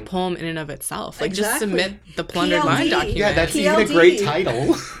That's editing. just a poem in and of itself. Like just submit the plundered line document. Yeah, that's even a great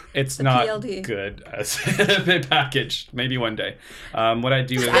title. It's not good as a package. Maybe one day. What I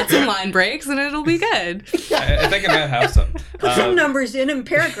do is add some line breaks and it'll be good. I think I might have some. Put some numbers in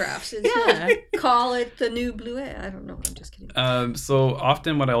paragraphs. Call it the new blue. I don't know. I'm just kidding. So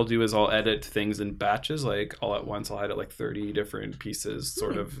often what I'll do is I'll edit things in batches, like all at once. I'll edit like 30 different pieces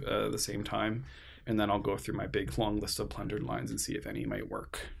sort of the same time. And then I'll go through my big long list of plundered lines and see if any might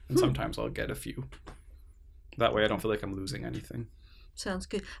work. And sometimes I'll get a few. That way I don't feel like I'm losing anything. Sounds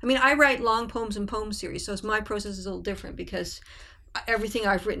good. I mean, I write long poems and poem series, so my process is a little different because everything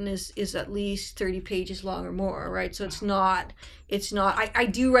I've written is at least 30 pages long or more, right? So it's not I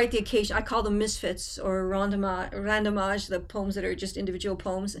do write the occasion, I call them misfits or randomage, the poems that are just individual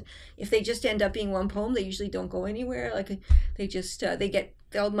poems. If they just end up being one poem, they usually don't go anywhere. Like they just they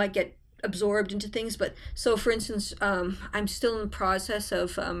might get absorbed into things. But so for instance, I'm still in the process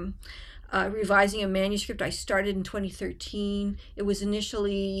of revising a manuscript I started in 2013. It was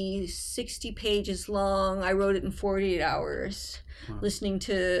initially 60 pages long. I wrote it in 48 hours, listening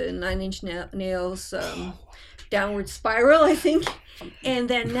to Nine Inch Nails' Downward Spiral, I think. And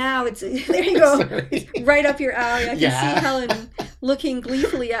then now it's, there you go, right up your alley. I can see Helen looking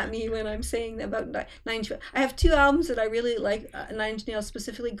gleefully at me when I'm saying about Nine Inch Nails. I have 2 albums that I really like, Nine Inch Nails,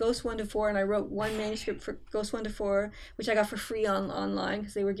 specifically Ghost 1 to 4, and I wrote one manuscript for Ghost 1 to 4, which I got for free online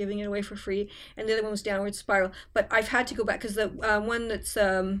because they were giving it away for free, and the other one was Downward Spiral. But I've had to go back because the one that's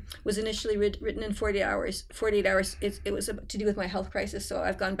was initially written in 48 hours. It was to do with my health crisis, so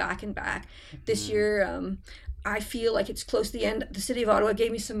I've gone back and back. This year, I feel like it's close to the end. The city of Ottawa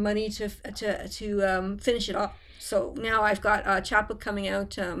gave me some money to finish it up. So now I've got a chapbook coming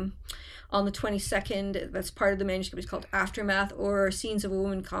out on the 22nd. That's part of the manuscript. It's called Aftermath, or Scenes of a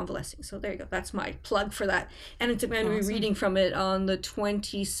Woman Convalescing. So there you go. That's my plug for that. And it's going to be reading from it on the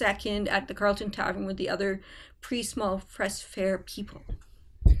 22nd at the Carlton Tavern with the other pre-small press fair people.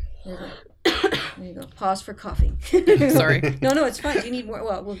 There you go. Pause for coughing. Sorry. No, it's fine. Do you need more?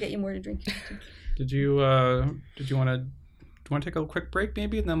 Well, we'll get you more to drink. Did you want to take a quick break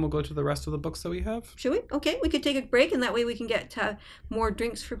maybe, and then we'll go to the rest of the books that we have? Should we? Okay, we could take a break, and that way we can get more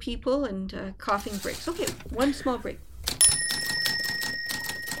drinks for people and coughing breaks. Okay, one small break.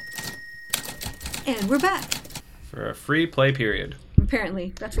 And we're back. For a free play period.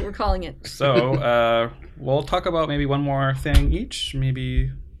 Apparently, that's what we're calling it. So, we'll talk about maybe one more thing each, maybe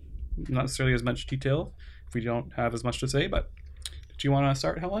not necessarily as much detail if we don't have as much to say, but do you want to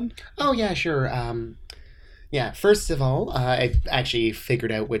start, Helen? Oh, yeah, sure. First of all, I actually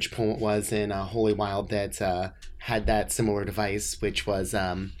figured out which poem it was in Holy Wild that had that similar device, which was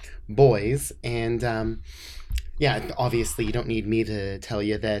Boys. And obviously you don't need me to tell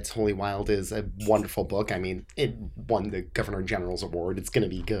you that Holy Wild is a wonderful book. I mean, it won the Governor General's Award. It's going to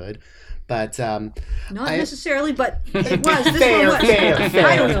be good. But not necessarily, but it was. This fair, one was. Fair,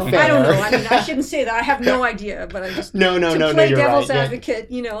 I don't know. I mean, I shouldn't say that. I have no idea, but I just no. Play you're devil's right. advocate,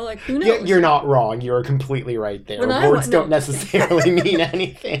 like who knows? You're not wrong. You're completely right there. Words don't necessarily mean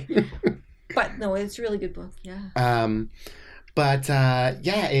anything. But no, it's a really good book. Yeah.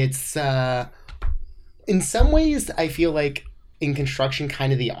 It's in some ways I feel like in construction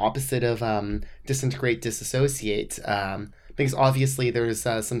kind of the opposite of disintegrate, disassociate. Because obviously there's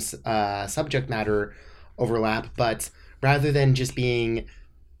some subject matter overlap, but rather than just being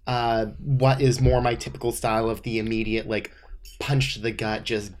what is more my typical style of the immediate, like, punch to the gut,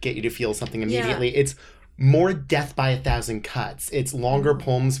 just get you to feel something immediately, it's more death by 1,000 cuts. It's longer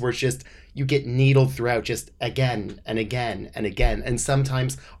poems where it's just you get needled throughout just again and again and again. And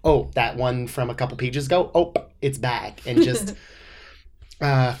sometimes, that one from a couple pages ago, it's back. And just,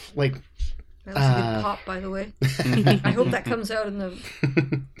 That was a good pop, by the way. I hope that comes out in the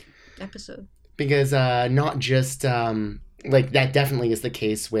episode. Because not just, that definitely is the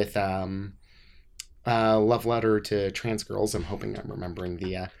case with Love Letter to Trans Girls. I'm hoping I'm remembering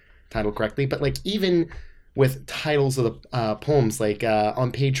the title correctly. But, even with titles of the poems,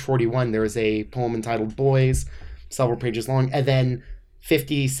 on page 41, there is a poem entitled Boys, several pages long. And then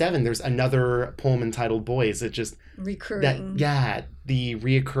 57, there's another poem entitled Boys. It just... recurring. The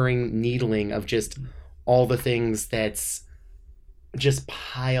reoccurring needling of just all the things that's just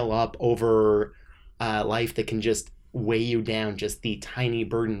pile up over life that can just weigh you down, just the tiny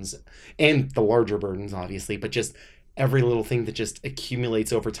burdens and the larger burdens, obviously, but just every little thing that just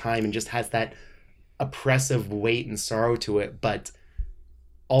accumulates over time and just has that oppressive weight and sorrow to it, but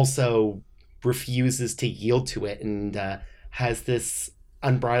also refuses to yield to it and has this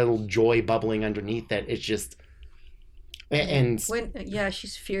unbridled joy bubbling underneath that it's just... And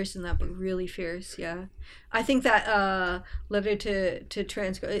she's fierce in that book, really fierce. Yeah, I think that Love Letter to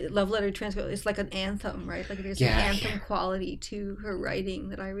Trans Girl is like an anthem, right? Like there's an anthem quality to her writing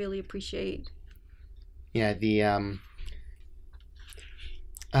that I really appreciate. Yeah, there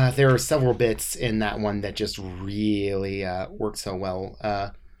are several bits in that one that just really work so well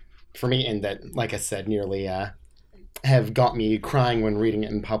for me, and that, like I said, nearly have got me crying when reading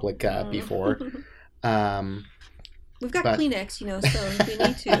it in public before. We've got Kleenex, so if we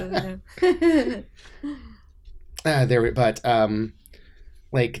need to.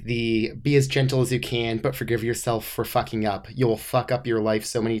 Be as gentle as you can, but forgive yourself for fucking up. You'll fuck up your life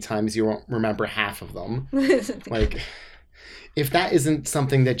so many times you won't remember half of them. If that isn't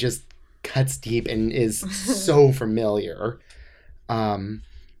something that just cuts deep and is so familiar.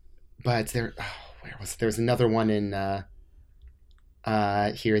 But there's another one in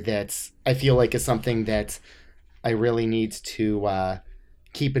here that's, I feel like is something that I really need to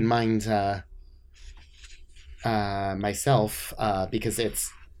keep in mind myself because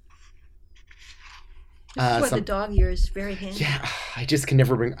it's... This is why the dog ear is very handy. Yeah, I just can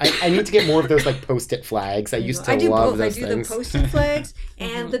never bring... I need to get more of those Post-it flags. I used to love those things. I do the Post-it flags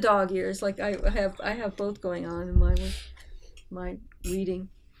and the dog ears. I have both going on in my reading.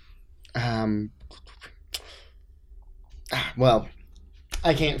 well,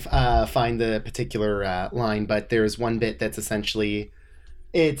 I can't find the particular line, but there's one bit that's essentially,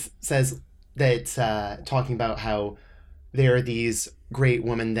 it says that talking about how there are these great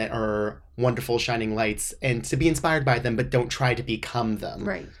women that are wonderful shining lights, and to be inspired by them, but don't try to become them.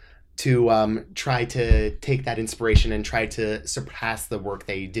 Right. To try to take that inspiration and try to surpass the work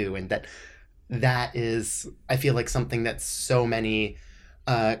they do. And that is, I feel like, something that so many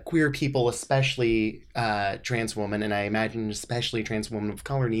queer people, especially trans women, and I imagine especially trans women of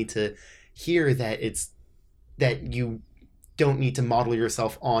color, need to hear, that you don't need to model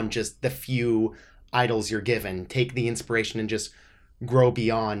yourself on just the few idols you're given. Take the inspiration and just grow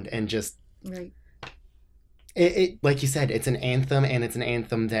beyond, and just Right. It like you said, it's an anthem, and it's an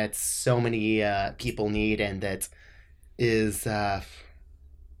anthem that so many people need, and that is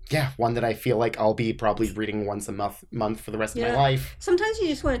one that I feel like I'll be probably reading once a month for the rest of my life. Sometimes you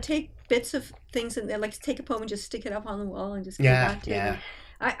just want to take bits of things and like take a poem and just stick it up on the wall and just go back to it.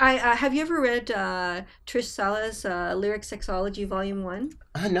 I have you ever read Trish Sala's Lyric Sexology Volume 1?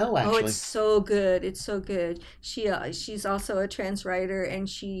 No, actually. Oh, it's so good. It's so good. She's also a trans writer, and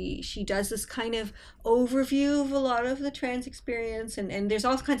she does this kind of overview of a lot of the trans experience, and there's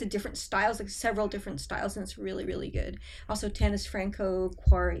all kinds of different styles, like several different styles, and it's really, really good. Also, Tanis Franco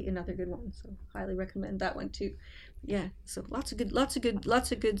Quarry, another good one. So highly recommend that one too. Yeah. So lots of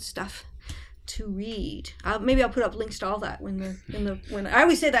good stuff to read. Maybe I'll put up links to all that when I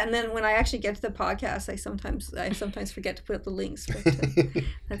always say that, and then when I actually get to the podcast, I sometimes forget to put up the links. But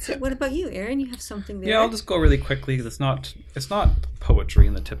that's it. What about you, Aaron? You have something there? Yeah, I'll just go really quickly because it's not poetry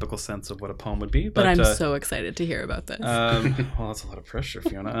in the typical sense of what a poem would be. But I'm so excited to hear about this. Well, that's a lot of pressure,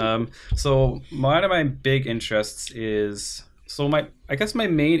 Fiona. So one of my big interests is I guess my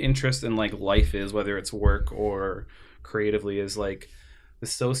main interest in like life is, whether it's work or creatively, is like the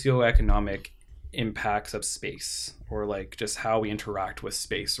socioeconomic impacts of space, or like just how we interact with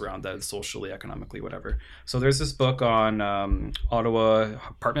space around that, socially, economically, whatever. So there's this book on Ottawa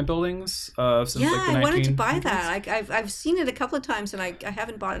apartment buildings since like the 1900s. I wanted to buy that. I've seen it a couple of times, and I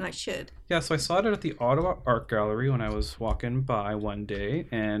haven't bought it, and I should. Yeah, so I saw it at the Ottawa Art Gallery when I was walking by one day,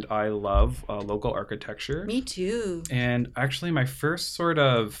 and I love local architecture. Me too. And actually my first sort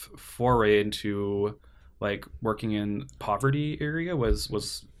of foray into like working in poverty area was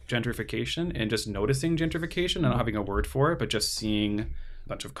gentrification, and just noticing gentrification and not having a word for it, but just seeing a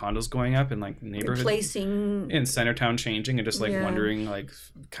bunch of condos going up in like neighborhoods replacing in Centertown, changing, and just like wondering, like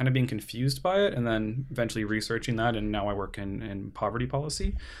kind of being confused by it, and then eventually researching that, and now I work in poverty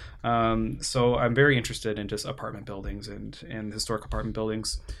policy. So I'm very interested in just apartment buildings and historic apartment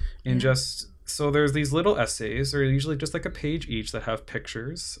buildings, and so there's these little essays, they're usually just like a page each, that have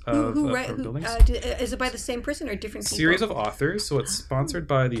pictures of apartment buildings. Is it by the same person or different people? Series of authors. So it's sponsored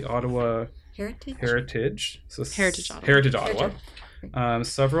by the Ottawa Heritage. So Heritage Ottawa.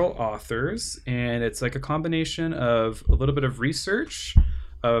 Several authors, and it's like a combination of a little bit of research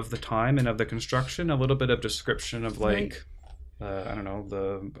of the time and of the construction, a little bit of description of like I don't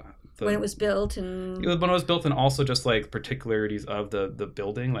know, when it was built, and when it was built, and also just like particularities of the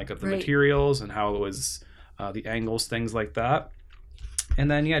building, like of the materials and how it was, the angles, things like that. And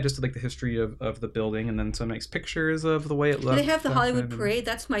then just like the history of the building, and then some nice pictures of the way it looked. They have the Hollywood Parade.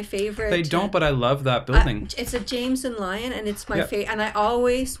 That's my favorite. They don't, but I love that building. It's a James and Lyon, and it's my favorite. And I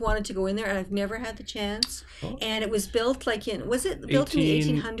always wanted to go in there, and I've never had the chance. Oh. And it was built like was it built in the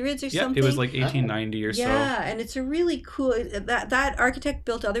 1800s or something? Yeah, it was like 1890 or so. Yeah, and it's a really cool. That architect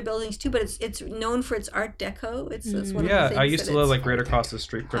built other buildings too, but it's known for its Art Deco. It's one of the things. Yeah, I used to live like right across the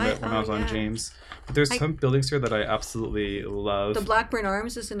street from it when I was on James. But there's some buildings here that I absolutely love. The Blackburn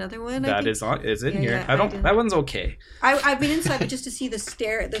Arms is another one. That is in here. I don't. That one's okay. I've been inside just to see the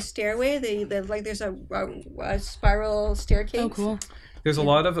stairway. The like there's a spiral staircase. Oh, cool. There's a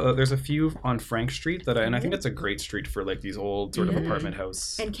lot of there's a few on Frank Street and I think it's a great street for like these old sort of apartment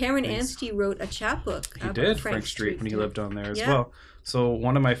house. And Cameron Anstey wrote a chapbook. He did Frank Street when he lived on there as well. So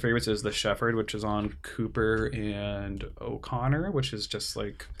one of my favorites is The Shepherd, which is on Cooper and O'Connor, which is just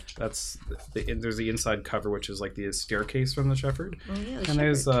like there's the inside cover, which is like the staircase from The Shepherd. Oh yeah, and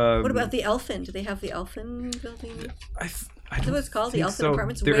there's what about the Elfin? Do they have the Elfin building? I don't know what it's called, the Elfin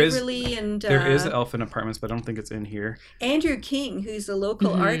Apartments. Waverly and there is Elfin Apartments, but I don't think it's in here. Andrew King, who's a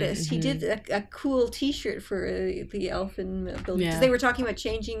local artist, he did a cool T-shirt for the Elfin building. Because they were talking about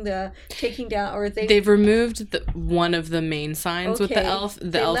taking down, or they've removed one of the main signs with the elf.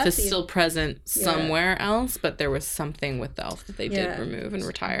 The elf is still present somewhere else, but there was something with the elf that they did remove and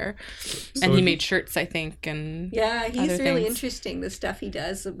retire. And he made shirts, I think, and he's really interesting. The stuff he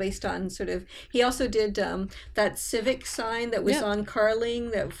does based on sort of. He also did that civic sign sign that was Yeah. on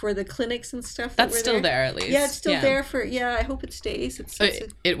Carling that for the clinics and stuff. That's still there at least. Yeah, it's still there for. Yeah, I hope it stays.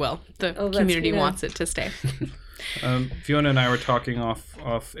 It will. The that's community good. wants it to stay. Fiona and I were talking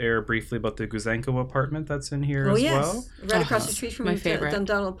off air briefly about the Guzenko apartment that's in here as well. Right across the street from My favorite.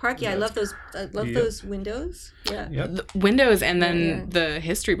 Dundonald Park. Yeah, I love those. Those windows. Yeah. Yep. The windows and then the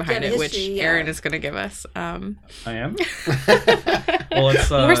history behind it, which Aaron is going to give us. I am. Well,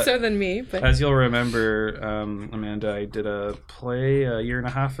 it's more so than me. But as you'll remember, Amanda, I did a play a year and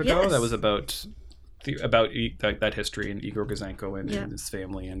a half ago that was about that history and Igor Guzenko and his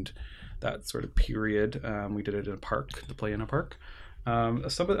family and that sort of period. We did it in a park, the play in a park. Some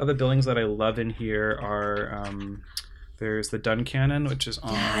of the other buildings that I love in here are there's the Duncannon, which is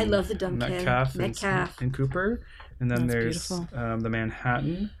on I love the Metcalf. In Cooper. And then That's there's beautiful. the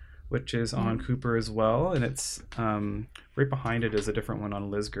Manhattan, which is on Cooper as well. And it's right behind it is a different one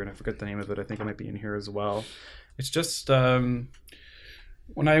on Lisgar, and I forget the name of it. I think it might be in here as well. It's just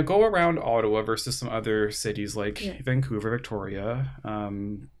when I go around Ottawa versus some other cities like Vancouver, Victoria,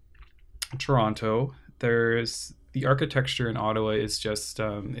 Toronto, there's the architecture in Ottawa is just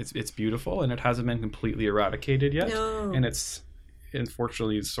it's beautiful, and it hasn't been completely eradicated yet. No. And it's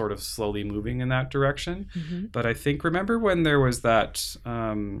unfortunately sort of slowly moving in that direction. Mm-hmm. But I think, remember when there was that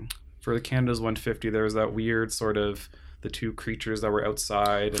for the Canada's 150, there was that weird sort of the two creatures that were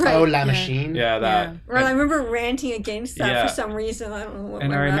outside. Right. Oh, La Machine. Yeah, that. Well, I remember ranting against that Yeah. for some reason. I don't know what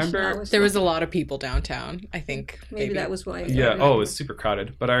And my I rationale remember was. there was a lot of people downtown, I think. maybe that was why. Yeah. Oh, it was super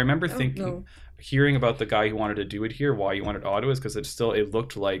crowded. But I remember thinking, no. hearing about the guy who wanted to do it here, why he wanted Ottawa, is because it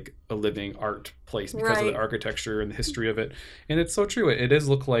looked like a living art place because of the architecture and the history of it. And it's so true. It does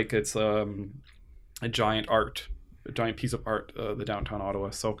look like it's a giant piece of art, the downtown Ottawa.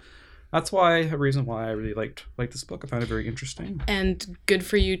 So that's a reason why I really liked this book. I found it very interesting. And good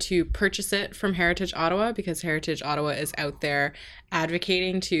for you to purchase it from Heritage Ottawa, because Heritage Ottawa is out there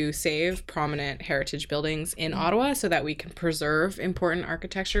advocating to save prominent heritage buildings in Ottawa so that we can preserve important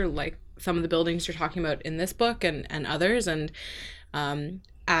architecture like some of the buildings you're talking about in this book and others. And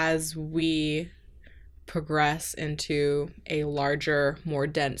as we progress into a larger, more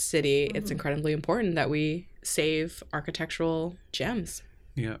dense city, it's incredibly important that we save architectural gems.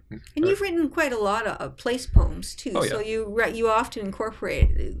 Yeah. And you've written quite a lot of place poems too. Oh, yeah. So you often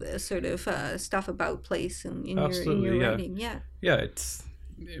incorporate sort of stuff about place in your writing. Yeah. Yeah, it's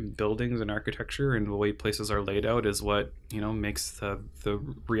buildings and architecture and the way places are laid out is what makes the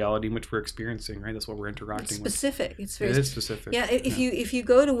reality in which we're experiencing, right? That's what we're interacting with. Specific. It's very It is specific. Yeah, if you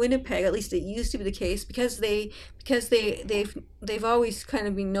go to Winnipeg, at least it used to be the case, because they've always kind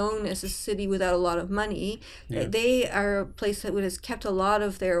of been known as a city without a lot of money. Yeah. They are a place that has kept a lot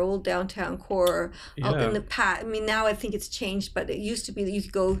of their old downtown core in the past. I mean, now I think it's changed, but it used to be that you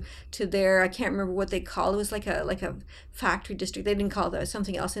could go to their, I can't remember what they call it. It was like a factory district. They didn't call it that,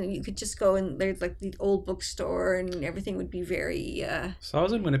 something else, and you could just go and there's like the old bookstore and everything would be very. So I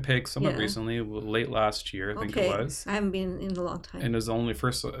was in Winnipeg somewhat recently, late last year, I think it was. I haven't been in a long time. And it was the only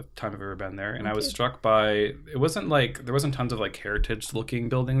first time I've ever been there, and I was struck by there wasn't tons of like heritage looking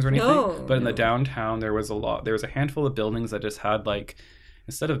buildings or anything, but in the downtown there was a handful of buildings that just had like,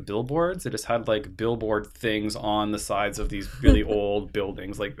 instead of billboards, it just had like billboard things on the sides of these really old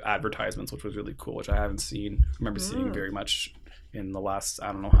buildings, like advertisements, which was really cool, which I remember seeing very much in the last,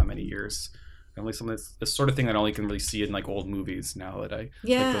 I don't know how many years. Only something the sort of thing that I only can really see in like old movies now that I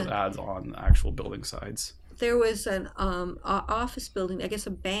like those ads on actual building sides. There was an office building, I guess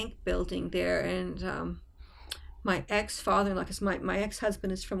a bank building there, and my ex-father-in-law, because my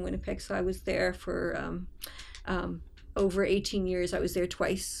ex-husband is from Winnipeg, so I was there for over 18 years. I was there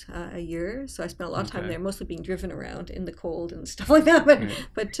twice a year, so I spent a lot of time there, mostly being driven around in the cold and stuff like that,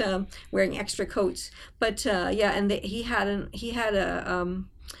 but wearing extra coats. But and he had a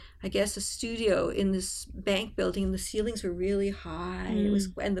I guess a studio in this bank building, and the ceilings were really high. It was,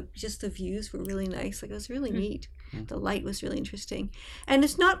 and just the views were really nice. Like, it was really neat. The light was really interesting, and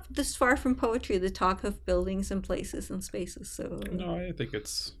it's not this far from poetry, the talk of buildings and places and spaces. So no, I think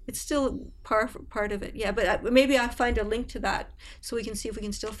it's still part of it. Yeah, but maybe I'll find a link to that so we can see if we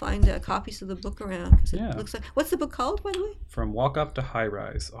can still find copies of the book around. Cause it looks like, what's the book called, by the way? From Walk Up to High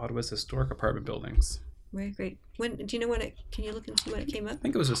Rise: Ottawa's Historic Apartment Buildings. Very great. When do you know when it? Can you look and see when it came out? I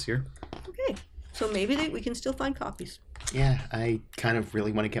think it was this year. Okay, so maybe we can still find copies. Yeah, I kind of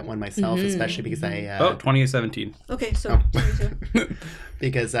really want to get one myself, especially because I... 2017. Okay, so...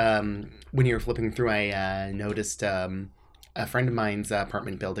 Because when you were flipping through, I noticed a friend of mine's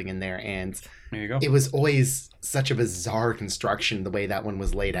apartment building in there, and there you go. It was always such a bizarre construction, the way that one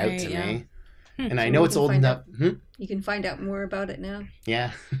was laid out to me. And I know So it's old enough... You can find out more about it now.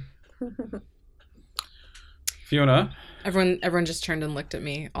 Yeah. Fiona, Everyone just turned and looked at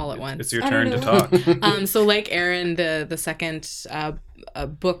me all at once. It's your turn to talk. So like Aaron, the second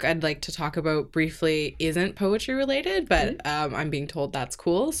book I'd like to talk about briefly isn't poetry related, but I'm being told that's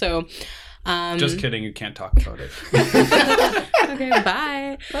cool. So just kidding, you can't talk about it. Okay,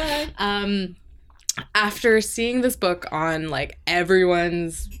 bye. After seeing this book on like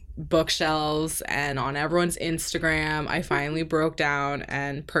everyone's bookshelves and on everyone's Instagram, I finally broke down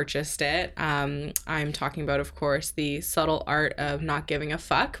and purchased it. I'm talking about, of course, The Subtle Art of Not Giving a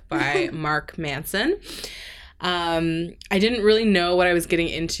Fuck by Mark Manson. I didn't really know what I was getting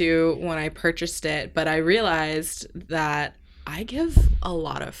into when I purchased it, but I realized that I give a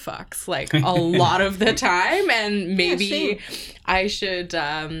lot of fucks, like a lot of the time, and maybe I should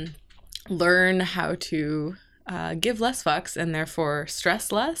learn how to give less fucks and therefore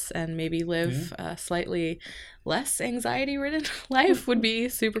stress less and maybe live a slightly less anxiety-ridden life would be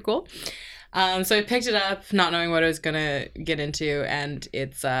super cool. So I picked it up not knowing what I was going to get into, and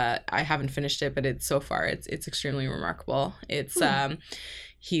it's I haven't finished it, but it's extremely remarkable. It's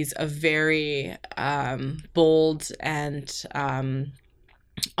he's a very bold and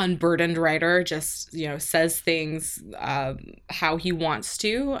unburdened writer, just says things how he wants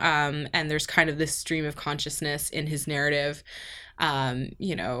to, and there's kind of this stream of consciousness in his narrative.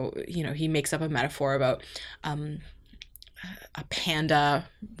 He makes up a metaphor about a panda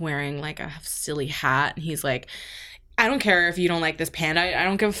wearing like a silly hat, and he's like, I don't care if you don't like this panda, I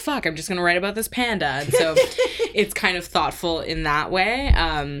don't give a fuck, I'm just gonna write about this panda. And so it's kind of thoughtful in that way.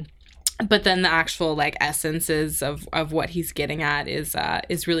 But then the actual like essences of what he's getting at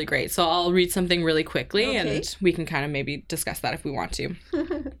is really great. So I'll read something really quickly, and we can kind of maybe discuss that if we want to.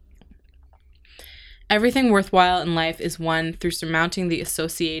 Everything worthwhile in life is won through surmounting the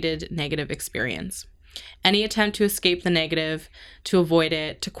associated negative experience. Any attempt to escape the negative, to avoid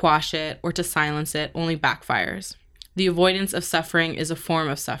it, to quash it, or to silence it only backfires. The avoidance of suffering is a form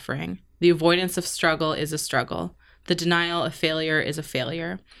of suffering. The avoidance of struggle is a struggle. The denial of failure is a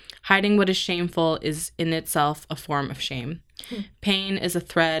failure. Hiding what is shameful is in itself a form of shame. Pain is a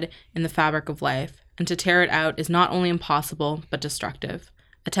thread in the fabric of life, and to tear it out is not only impossible, but destructive.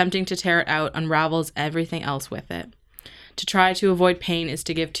 Attempting to tear it out unravels everything else with it. To try to avoid pain is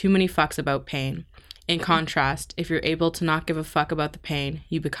to give too many fucks about pain. In contrast, if you're able to not give a fuck about the pain,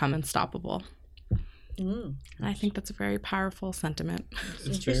 you become unstoppable. And I think that's a very powerful sentiment.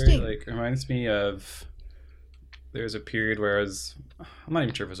 It's very, reminds me of, there's a period where I'm not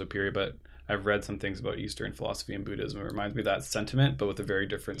even sure if it was a period, but I've read some things about Eastern philosophy and Buddhism. It reminds me of that sentiment, but with a very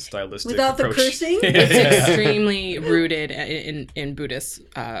different stylistic Without approach. the cursing? It's extremely rooted in Buddhist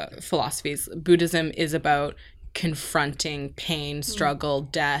philosophies. Buddhism is about confronting pain, struggle,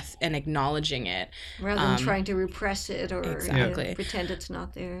 death, and acknowledging it. Rather than trying to repress it or exactly. Pretend it's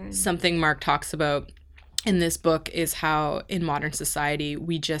not there. Something Mark talks about in this book is how in modern society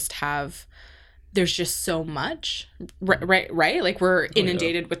there's just so much, right? Like we're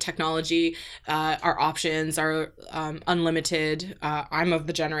inundated with technology. Our options are unlimited. I'm of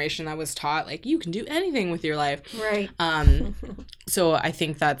the generation that was taught like you can do anything with your life. Right. So I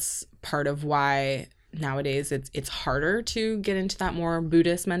think that's part of why nowadays it's harder to get into that more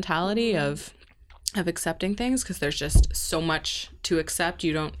Buddhist mentality of accepting things, because there's just so much to accept,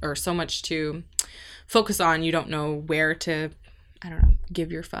 or so much to focus on, you don't know where to, I don't know, give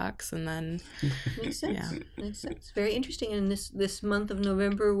your fucks. And then makes sense. Makes sense. Very interesting in this month of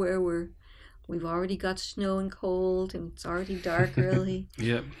November where we've already got snow and cold and it's already dark early.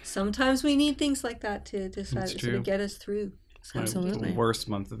 Yep. Sometimes we need things like that to sort of get us through. Absolutely. The worst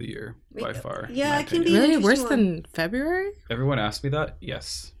month of the year by far. Yeah, it can be really worse than February. Everyone asked me that.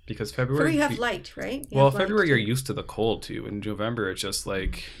 Yes, because February. You have light, right? February you're used to the cold too. In November, it's just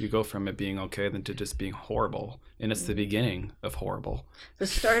like you go from it being okay then to just being horrible, and it's the beginning of horrible. The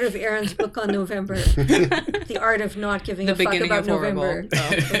start of Aaron's book on November, The Art of Not Giving a Fuck About November.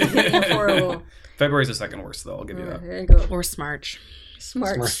 The beginning of horrible. February's the second worst, though. I'll give you that. There you go. Or Smarch.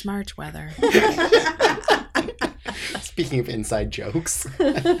 Smarch weather. Speaking of inside jokes.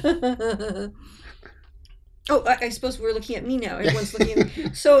 Oh, I suppose we're looking at me now. Everyone's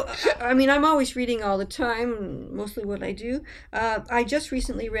looking. So, I mean, I'm always reading all the time, mostly what I do. I just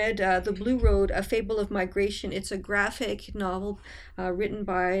recently read The Blue Road, A Fable of Migration. It's a graphic novel written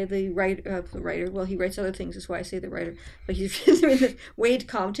by the writer. Well, he writes other things, that's why I say the writer. But he's written Wade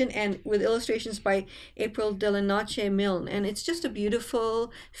Compton, and with illustrations by April Delanoche Milne. And it's just a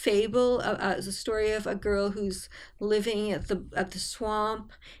beautiful fable. It's a story of a girl who's living at the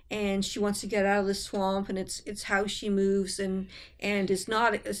swamp, and she wants to get out of the swamp, and it's it's how she moves, and is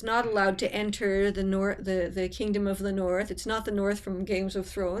not allowed to enter the kingdom of the North. It's not the North from Games of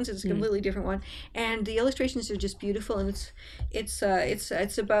Thrones. It's a completely different one. And the illustrations are just beautiful, and it's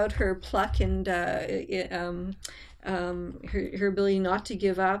about her pluck and her ability not to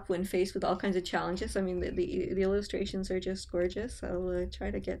give up when faced with all kinds of challenges. I mean, the illustrations are just gorgeous. I'll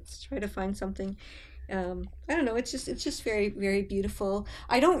try to find something. I don't know. It's just very, very beautiful.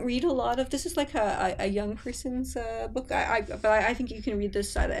 I don't read a lot of this. Is like a young person's book. But I think you can read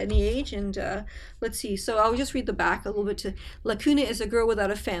this at any age. And let's see. So I'll just read the back a little bit. Lacuna is a girl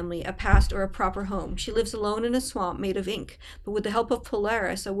without a family, a past, or a proper home. She lives alone in a swamp made of ink. But with the help of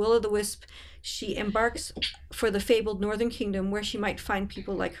Polaris, a will-o'-the-wisp, she embarks for the fabled Northern Kingdom, where she might find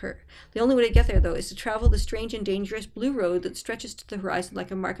people like her. The only way to get there, though, is to travel the strange and dangerous blue road that stretches to the horizon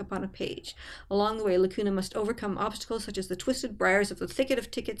like a mark upon a page. Along the way, Lacuna must overcome obstacles such as the twisted briars of the thicket of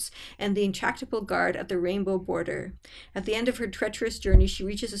tickets and the intractable guard at the rainbow border. At the end of her treacherous journey, she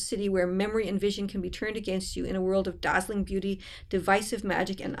reaches a city where memory and vision can be turned against you in a world of dazzling beauty, divisive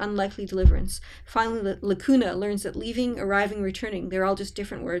magic, and unlikely deliverance. Finally, Lacuna learns that leaving, arriving, returning, they're all just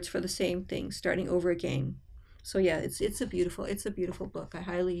different words for the same thing. Starting over again. So yeah, it's a beautiful book. I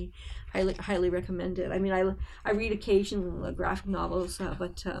highly recommend it. I mean, I read occasionally graphic novels,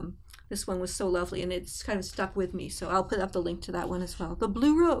 but this one was so lovely, and it's kind of stuck with me. So I'll put up the link to that one as well. The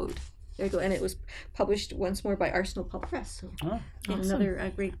Blue Road. There you go, and it was published once more by Arsenal Pulp Press. So awesome.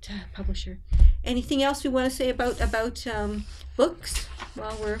 Another great publisher. Anything else we want to say about books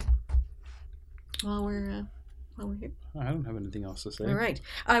while we're here? I don't have anything else to say. All right.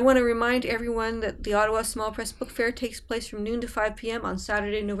 I want to remind everyone that the Ottawa Small Press Book Fair takes place from noon to 5 p.m. on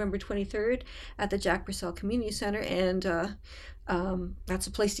Saturday, November 23rd at the Jack Purcell Community Center. And that's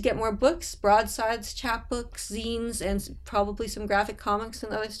a place to get more books, broadsides, chapbooks, zines, and probably some graphic comics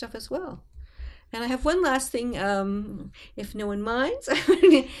and other stuff as well. And I have one last thing, if no one minds.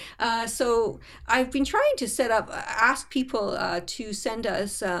 So I've been trying to ask people to send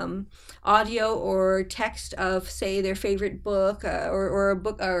us audio or text of, say, their favorite book or a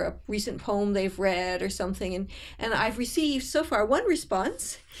book or a recent poem they've read or something. And I've received so far one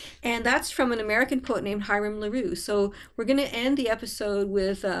response, and that's from an American poet named Hiram Larew. So we're going to end the episode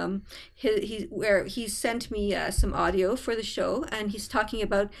with where he sent me some audio for the show, and he's talking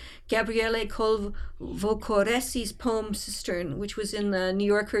about Gabriele Colvocoresi's poem Cistern, which was in the New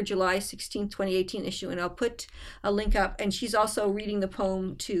Yorker July 16, 2018 issue, and I'll put a link up, and she's also reading the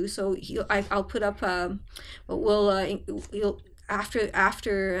poem too, so I'll put up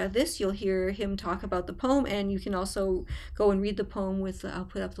after this you'll hear him talk about the poem, and you can also go and read the poem I'll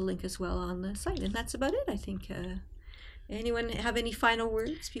put up the link as well on the site. And that's about it, I think. Anyone have any final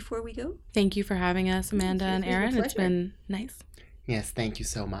words before we go? Thank you for having us, Amanda and Aaron. It's been nice. Yes, thank you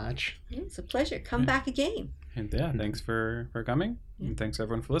so much. It's a pleasure. Come back again. And thanks for coming. Yeah. And thanks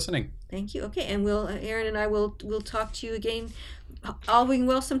everyone for listening. Thank you. Okay, and we'll Aaron and I will talk to you again, all being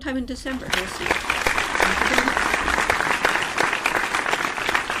well, sometime in December. We'll see.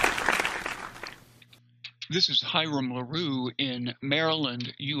 This is Hiram Larew in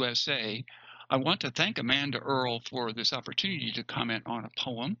Maryland, USA. I want to thank Amanda Earl for this opportunity to comment on a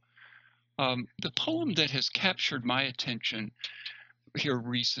poem. The poem that has captured my attention here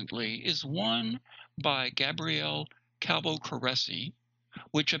recently is one by Gabriele Colvocoresi,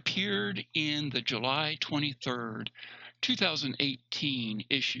 which appeared in the July 23rd, 2018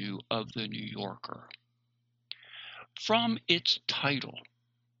 issue of The New Yorker. From its title,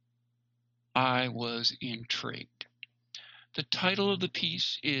 I was intrigued. The title of the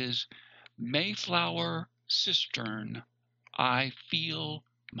piece is Mayflower Cistern, I Feel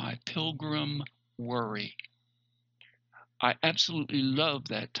My Pilgrim Worry. I absolutely love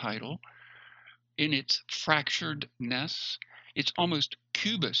that title. In its fracturedness, its almost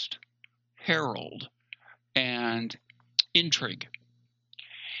cubist herald and intrigue.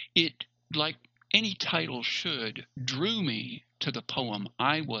 It, like any title should, drew me to the poem.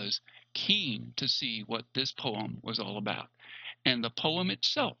 I was keen to see what this poem was all about. And the poem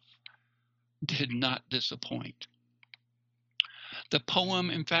itself did not disappoint. The poem,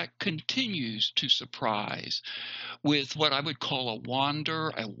 in fact, continues to surprise with what I would call a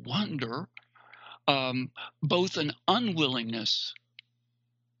wonder, both an unwillingness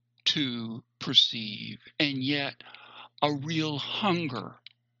to perceive and yet a real hunger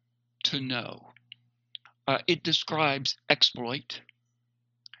to know. It describes exploit.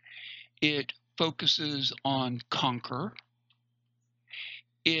 It focuses on conquer.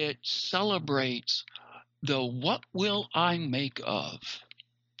 It celebrates the what will I make of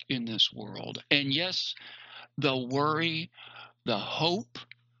in this world. And yes, the worry, the hope,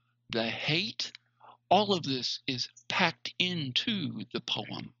 the hate all of this is packed into the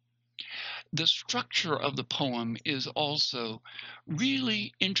poem. The structure of the poem is also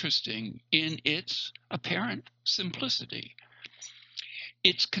really interesting in its apparent simplicity.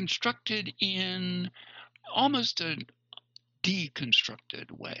 It's constructed in almost a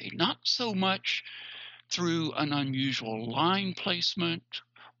deconstructed way, not so much through an unusual line placement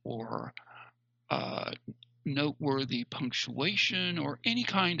or noteworthy punctuation or any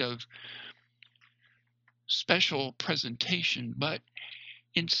kind of special presentation, but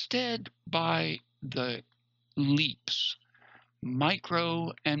instead by the leaps,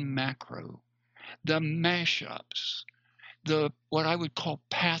 micro and macro, the mashups, the what I would call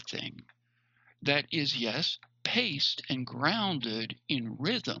pathing, that is, yes, paced and grounded in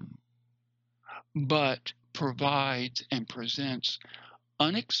rhythm, but provides and presents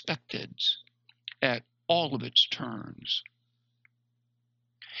unexpecteds at all of its turns.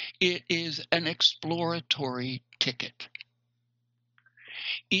 It is an exploratory ticket.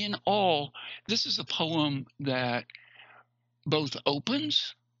 In all, this is a poem that both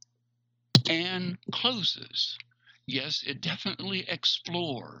opens and closes. Yes, it definitely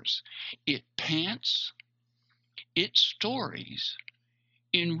explores. It pants its stories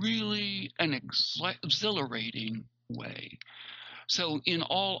in really an exhilarating way. So in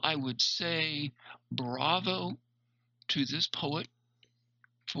all, I would say bravo to this poet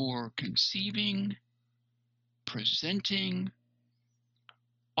for conceiving, presenting,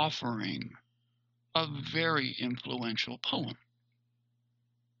 offering a very influential poem.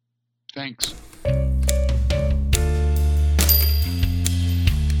 Thanks.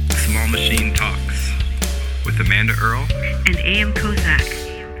 Small Machine Talks with Amanda Earl and A.M. Kozak.